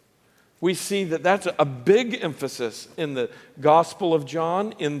truth. We see that that's a big emphasis in the Gospel of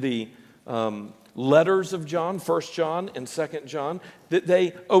John, in the letters of John, 1 John and 2 John, that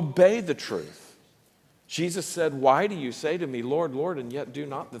they obey the truth. Jesus said, why do you say to me, Lord, Lord, and yet do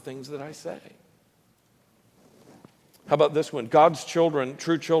not the things that I say? How about this one? God's children,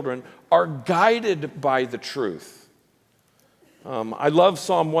 true children, are guided by the truth. I love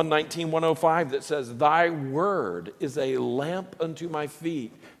Psalm 119, 105 that says, thy word is a lamp unto my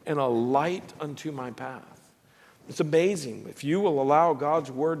feet and a light unto my path. It's amazing. If you will allow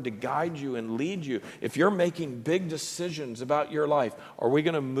God's word to guide you and lead you, if you're making big decisions about your life, are we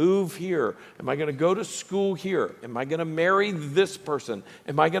going to move here? Am I going to go to school here? Am I going to marry this person?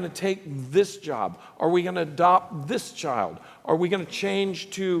 Am I going to take this job? Are we going to adopt this child? Are we going to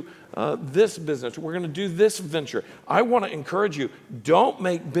change to this business? We're going to do this venture. I want to encourage you, don't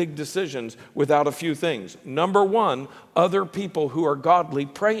make big decisions without a few things. Number one, other people who are godly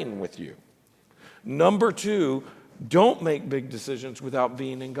praying with you. Number two, don't make big decisions without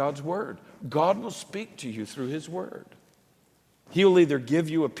being in God's Word. God will speak to you through His Word. He'll either give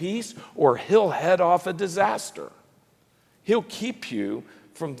you a peace or He'll head off a disaster. He'll keep you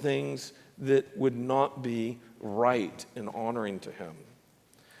from things that would not be right and honoring to Him.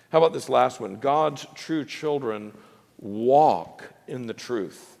 How about this last one? God's true children walk in the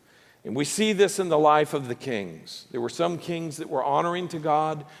truth. And we see this in the life of the kings. There were some kings that were honoring to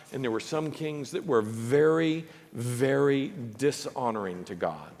God, and there were some kings that were very, very dishonoring to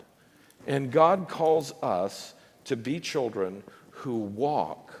God. And God calls us to be children who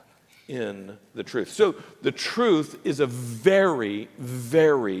walk in the truth. So the truth is a very,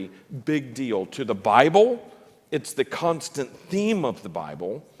 very big deal to the Bible. It's the constant theme of the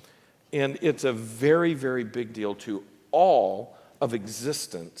Bible, and it's a very, very big deal to all of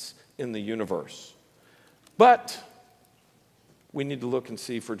existence in the universe. But we need to look and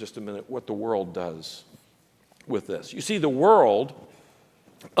see for just a minute what the world does with this. You see, the world,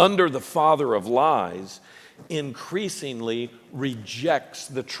 under the father of lies, increasingly rejects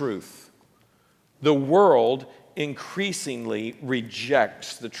the truth. The world increasingly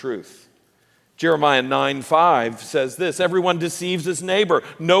rejects the truth. Jeremiah 9:5 says this, everyone deceives his neighbor.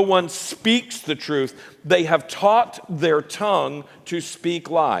 No one speaks the truth. They have taught their tongue to speak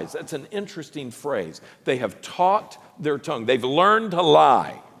lies. That's an interesting phrase. They have taught their tongue. They've learned to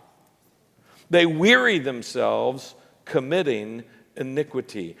lie. They weary themselves committing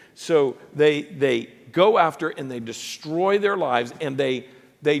iniquity. So they go after and they destroy their lives, and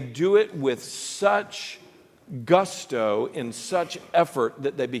they do it with such gusto, in such effort,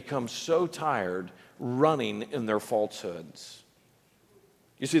 that they become so tired running in their falsehoods.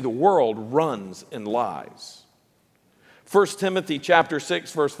 You see, the world runs in lies. 1 Timothy chapter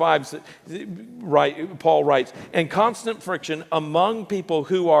 6, verse 5, Paul writes, and constant friction among people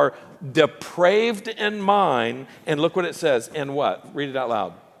who are depraved in mind, and look what it says, and what? Read it out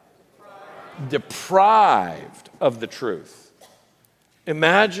loud. Deprived of the truth.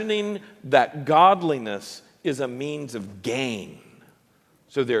 Imagining that godliness is a means of gain.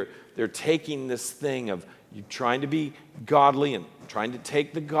 So they're taking this thing of you trying to be godly and trying to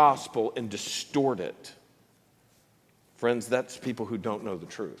take the gospel and distort it. Friends, that's people who don't know the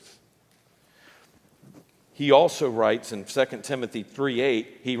truth. He also writes in 2 Timothy 3:8,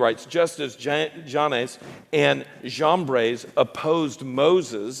 he writes, just as Jannes and Jambres opposed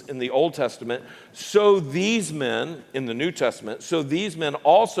Moses in the Old Testament, so these men in the New Testament, so these men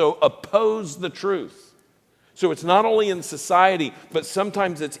also oppose the truth. So it's not only in society, but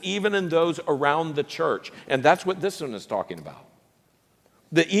sometimes it's even in those around the church. And that's what this one is talking about.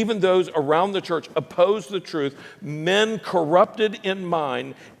 That even those around the church oppose the truth, men corrupted in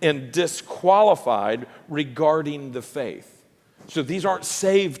mind and disqualified regarding the faith. So these aren't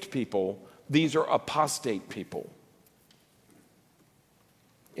saved people, these are apostate people.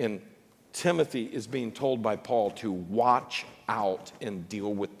 And Timothy is being told by Paul to watch out and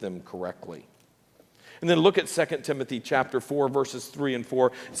deal with them correctly. And then look at 2 Timothy chapter 4, verses 3 and 4.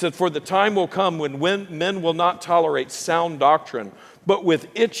 It says, for the time will come when men will not tolerate sound doctrine, but with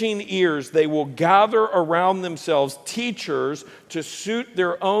itching ears they will gather around themselves teachers to suit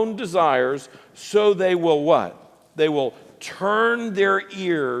their own desires, so they will what? They will turn their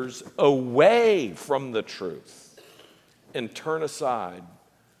ears away from the truth and turn aside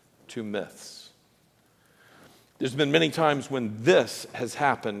to myths. There's been many times when this has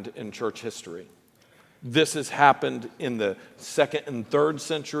happened in church history. This has happened in the 2nd and 3rd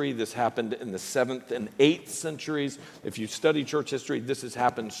century. This happened in the 7th and 8th centuries. If you study church history, this has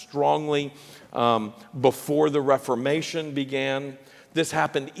happened strongly before the Reformation began. This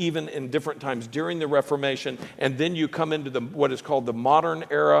happened even in different times during the Reformation. And then you come into what is called the modern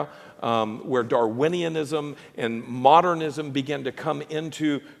era, where Darwinianism and modernism began to come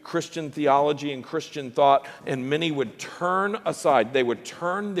into Christian theology and Christian thought, and many would turn aside. They would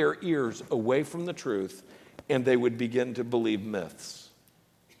turn their ears away from the truth, and they would begin to believe myths.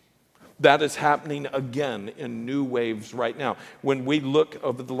 That is happening again in new waves right now. When we look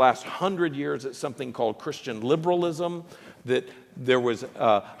over the last 100 years at something called Christian liberalism, that there was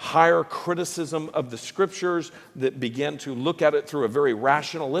a higher criticism of the scriptures that began to look at it through a very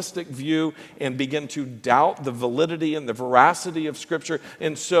rationalistic view and begin to doubt the validity and the veracity of scripture.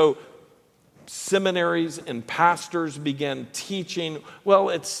 And so seminaries and pastors began teaching, well,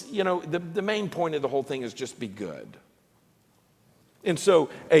 it's, the main point of the whole thing is just be good. And so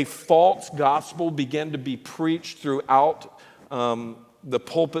a false gospel began to be preached throughout the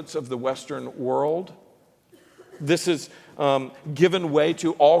pulpits of the Western world. This has given way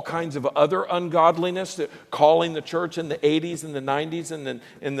to all kinds of other ungodliness, calling the church in the 80s and the 90s and then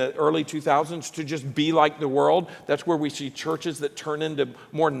in the early 2000s to just be like the world. That's where we see churches that turn into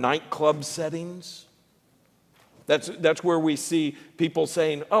more nightclub settings. That's where we see people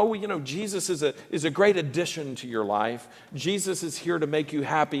saying, oh, Jesus is a great addition to your life. Jesus is here to make you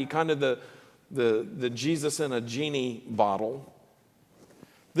happy, kind of the Jesus in a genie bottle.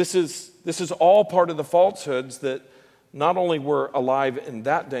 This is all part of the falsehoods that not only were alive in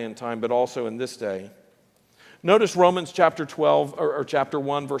that day and time, but also in this day. Notice Romans chapter 12, or chapter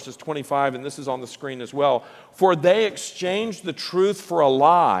 1, verses 25, and this is on the screen as well. For they exchanged the truth for a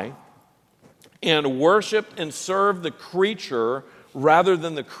lie and worshiped and served the creature rather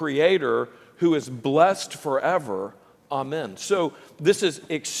than the Creator, who is blessed forever. Amen. So this is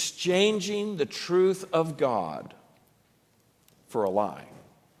exchanging the truth of God for a lie.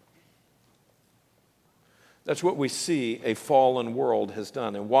 That's what we see a fallen world has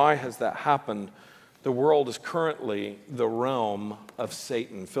done. And why has that happened? The world is currently the realm of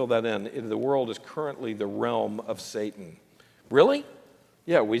Satan. Fill that in. The world is currently the realm of Satan. Really?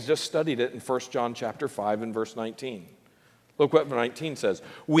 Yeah, we just studied it in 1 John chapter 5 and verse 19. Look what 19 says.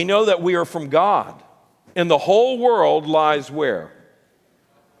 We know that we are from God, and the whole world lies where?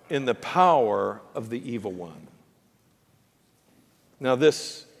 In the power of the evil one. Now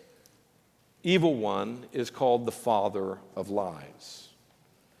this evil one is called the father of lies.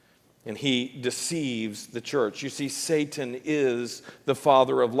 And he deceives the church. You see, Satan is the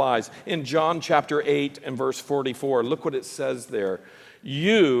father of lies. In John chapter 8 and verse 44, look what it says there.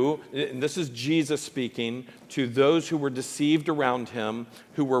 You, and this is Jesus speaking to those who were deceived around him,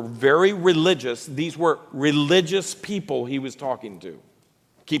 who were very religious. These were religious people he was talking to.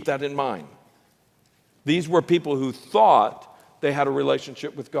 Keep that in mind. These were people who thought they had a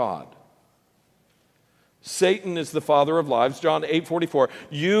relationship with God. Satan is the father of lies. John 8:44.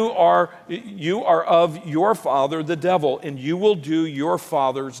 You are of your father, the devil, and you will do your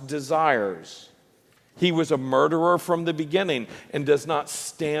father's desires. He was a murderer from the beginning and does not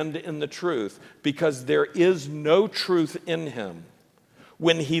stand in the truth because there is no truth in him.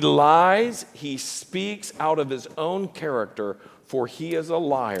 When he lies, he speaks out of his own character, for he is a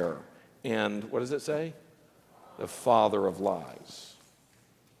liar. And what does it say? The father of lies.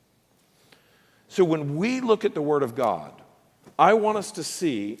 So when we look at the Word of God, I want us to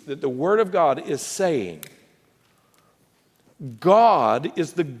see that the Word of God is saying, God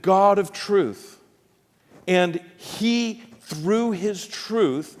is the God of truth. And he, through his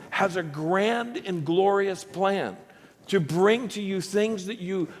truth, has a grand and glorious plan to bring to you things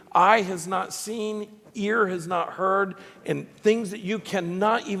that eye has not seen, ear has not heard, and things that you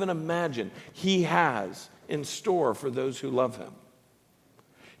cannot even imagine he has in store for those who love him.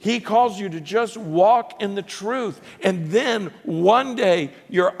 He calls you to just walk in the truth, and then one day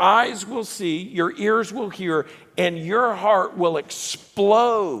your eyes will see, your ears will hear, and your heart will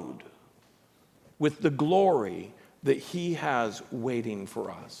explode with the glory that he has waiting for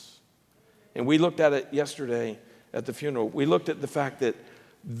us. And we looked at it yesterday at the funeral. We looked at the fact that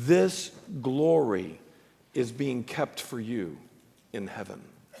this glory is being kept for you in heaven.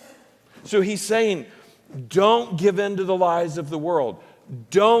 So he's saying, don't give in to the lies of the world.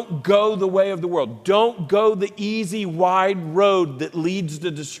 Don't go the way of the world. Don't go the easy, wide road that leads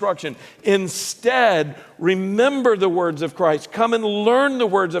to destruction. Instead, remember the words of Christ. Come and learn the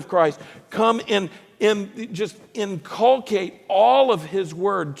words of Christ. Come and just inculcate all of his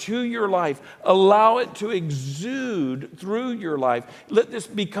word to your life. Allow it to exude through your life. Let this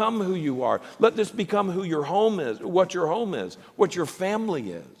become who you are. Let this become who your home is, what your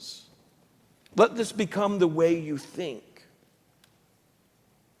family is. Let this become the way you think.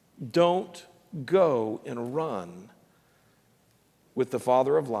 Don't go and run with the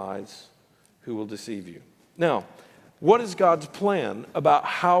father of lies who will deceive you. Now, what is God's plan about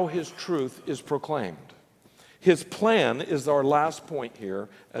how his truth is proclaimed? His plan is our last point here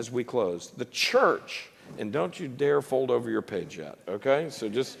as we close. The church, and don't you dare fold over your page yet, okay? So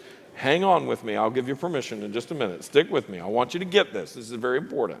just hang on with me. I'll give you permission in just a minute. Stick with me. I want you to get this. This is very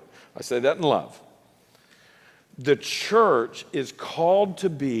important. I say that in love. The church is called to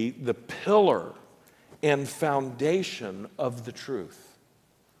be the pillar and foundation of the truth.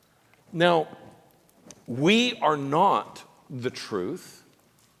 Now, we are not the truth.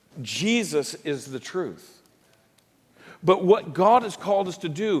 Jesus is the truth. But what God has called us to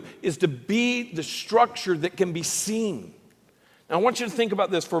do is to be the structure that can be seen. Now, I want you to think about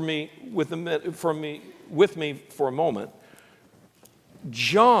this with me for a moment.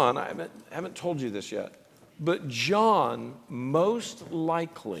 John, I haven't told you this yet, but John most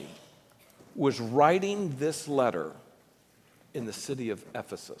likely was writing this letter in the city of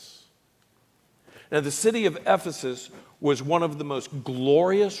Ephesus. Now, the city of Ephesus was one of the most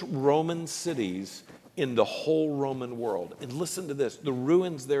glorious Roman cities in the whole Roman world. And listen to this, the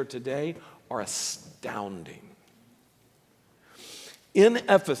ruins there today are astounding. In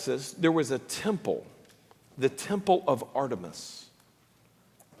Ephesus, there was a temple, the Temple of Artemis.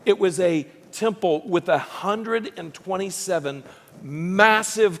 It was a temple with 127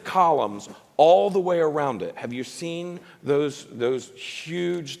 massive columns all the way around it. Have you seen those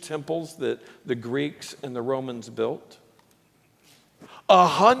huge temples that the Greeks and the Romans built?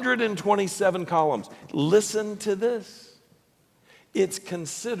 127 columns. Listen to this. It's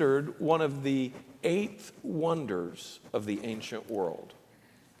considered one of the 8 wonders of the ancient world.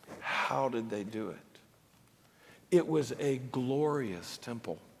 How did they do it? It was a glorious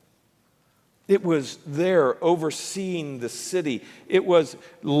temple. It was there overseeing the city. It was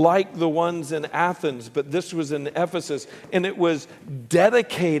like the ones in Athens, but this was in Ephesus, and it was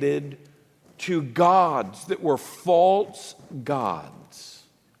dedicated to gods that were false gods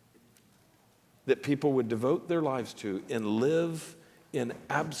that people would devote their lives to and live in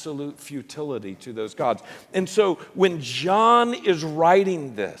absolute futility to those gods. And so when John is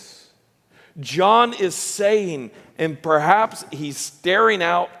writing this, John is saying, and perhaps he's staring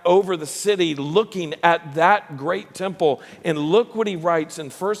out over the city looking at that great temple, and look what he writes in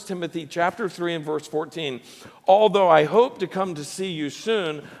 1 Timothy chapter 3 and verse 14. Although I hope to come to see you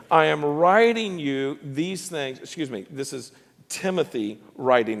soon, I am writing you these things. This is Timothy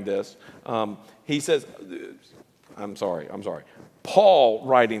writing this. He says, I'm sorry. Paul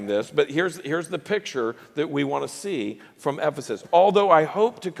writing this, but here's the picture that we want to see from Ephesus. Although I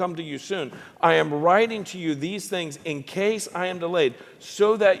hope to come to you soon, I am writing to you these things in case I am delayed,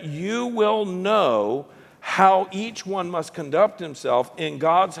 so that you will know how each one must conduct himself in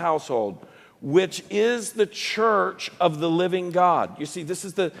God's household, which is the church of the living God. You see, this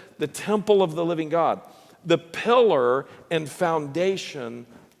is the temple of the living God, the pillar and foundation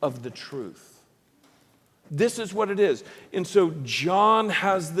of the truth. This is what it is. And so John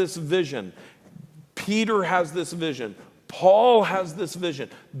has this vision. Peter has this vision. Paul has this vision.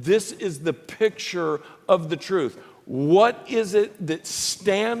 This is the picture of the truth. What is it that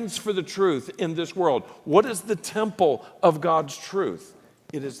stands for the truth in this world? What is the temple of God's truth?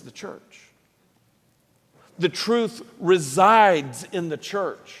 It is the church. The truth resides in the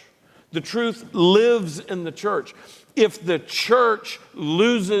church. The truth lives in the church. If the church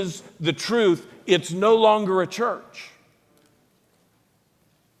loses the truth, it's no longer a church.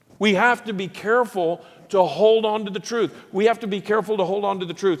 We have to be careful to hold on to the truth. We have to be careful to hold on to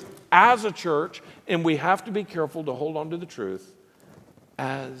the truth as a church, and we have to be careful to hold on to the truth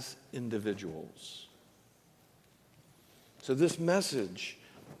as individuals. So this message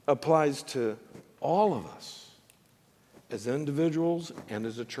applies to all of us as individuals and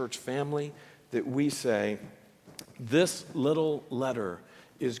as a church family, that we say, this little letter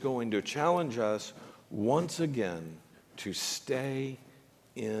is going to challenge us once again to stay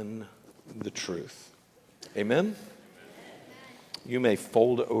in the truth. Amen? You may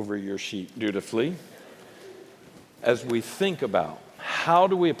fold over your sheet dutifully as we think about how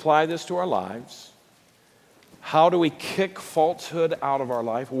do we apply this to our lives? How do we kick falsehood out of our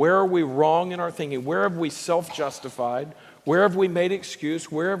life? Where are we wrong in our thinking? Where have we self-justified? Where have we made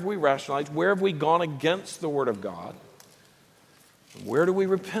excuse? Where have we rationalized? Where have we gone against the Word of God? Where do we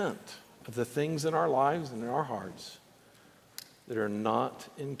repent of the things in our lives and in our hearts that are not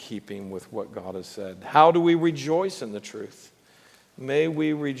in keeping with what God has said? How do we rejoice in the truth? May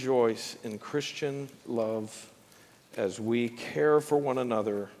we rejoice in Christian love as we care for one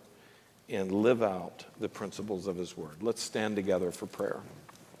another and live out the principles of His Word. Let's stand together for prayer.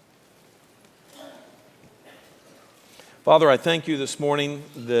 Father, I thank you this morning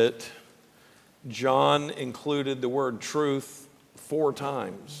that John included the word truth 4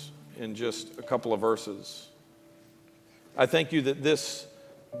 times in just a couple of verses. I thank you that this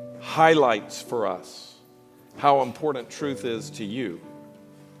highlights for us how important truth is to you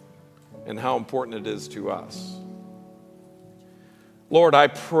and how important it is to us. Lord, I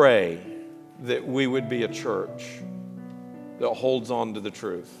pray that we would be a church that holds on to the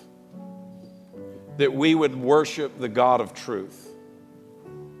truth, that we would worship the God of truth,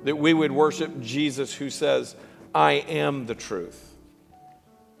 that we would worship Jesus who says, I am the truth,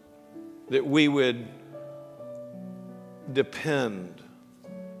 that we would depend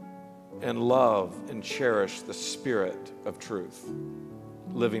and love and cherish the Spirit of truth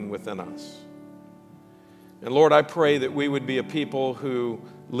living within us. And Lord, I pray that we would be a people who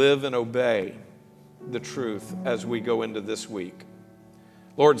live and obey the truth as we go into this week.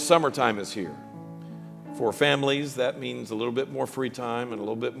 Lord, summertime is here. For families, that means a little bit more free time and a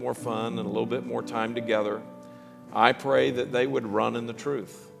little bit more fun and a little bit more time together. I pray that they would run in the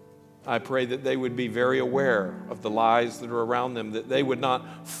truth. I pray that they would be very aware of the lies that are around them, that they would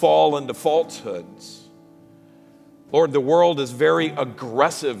not fall into falsehoods. Lord, the world is very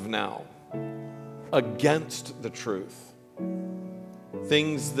aggressive now against the truth.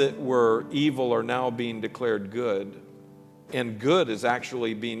 Things that were evil are now being declared good, and good is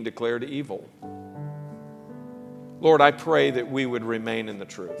actually being declared evil. Lord, I pray that we would remain in the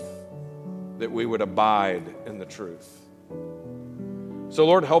truth, that we would abide in the truth. So,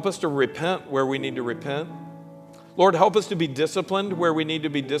 Lord, help us to repent where we need to repent. Lord, help us to be disciplined where we need to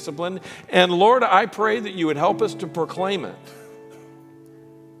be disciplined. And Lord, I pray that you would help us to proclaim it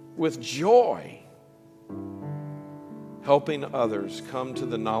with joy, helping others come to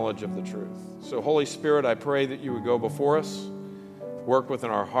the knowledge of the truth. So, Holy Spirit, I pray that you would go before us, work within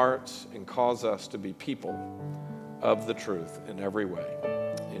our hearts, and cause us to be people of the truth in every way.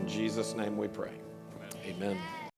 In Jesus' name we pray. Amen.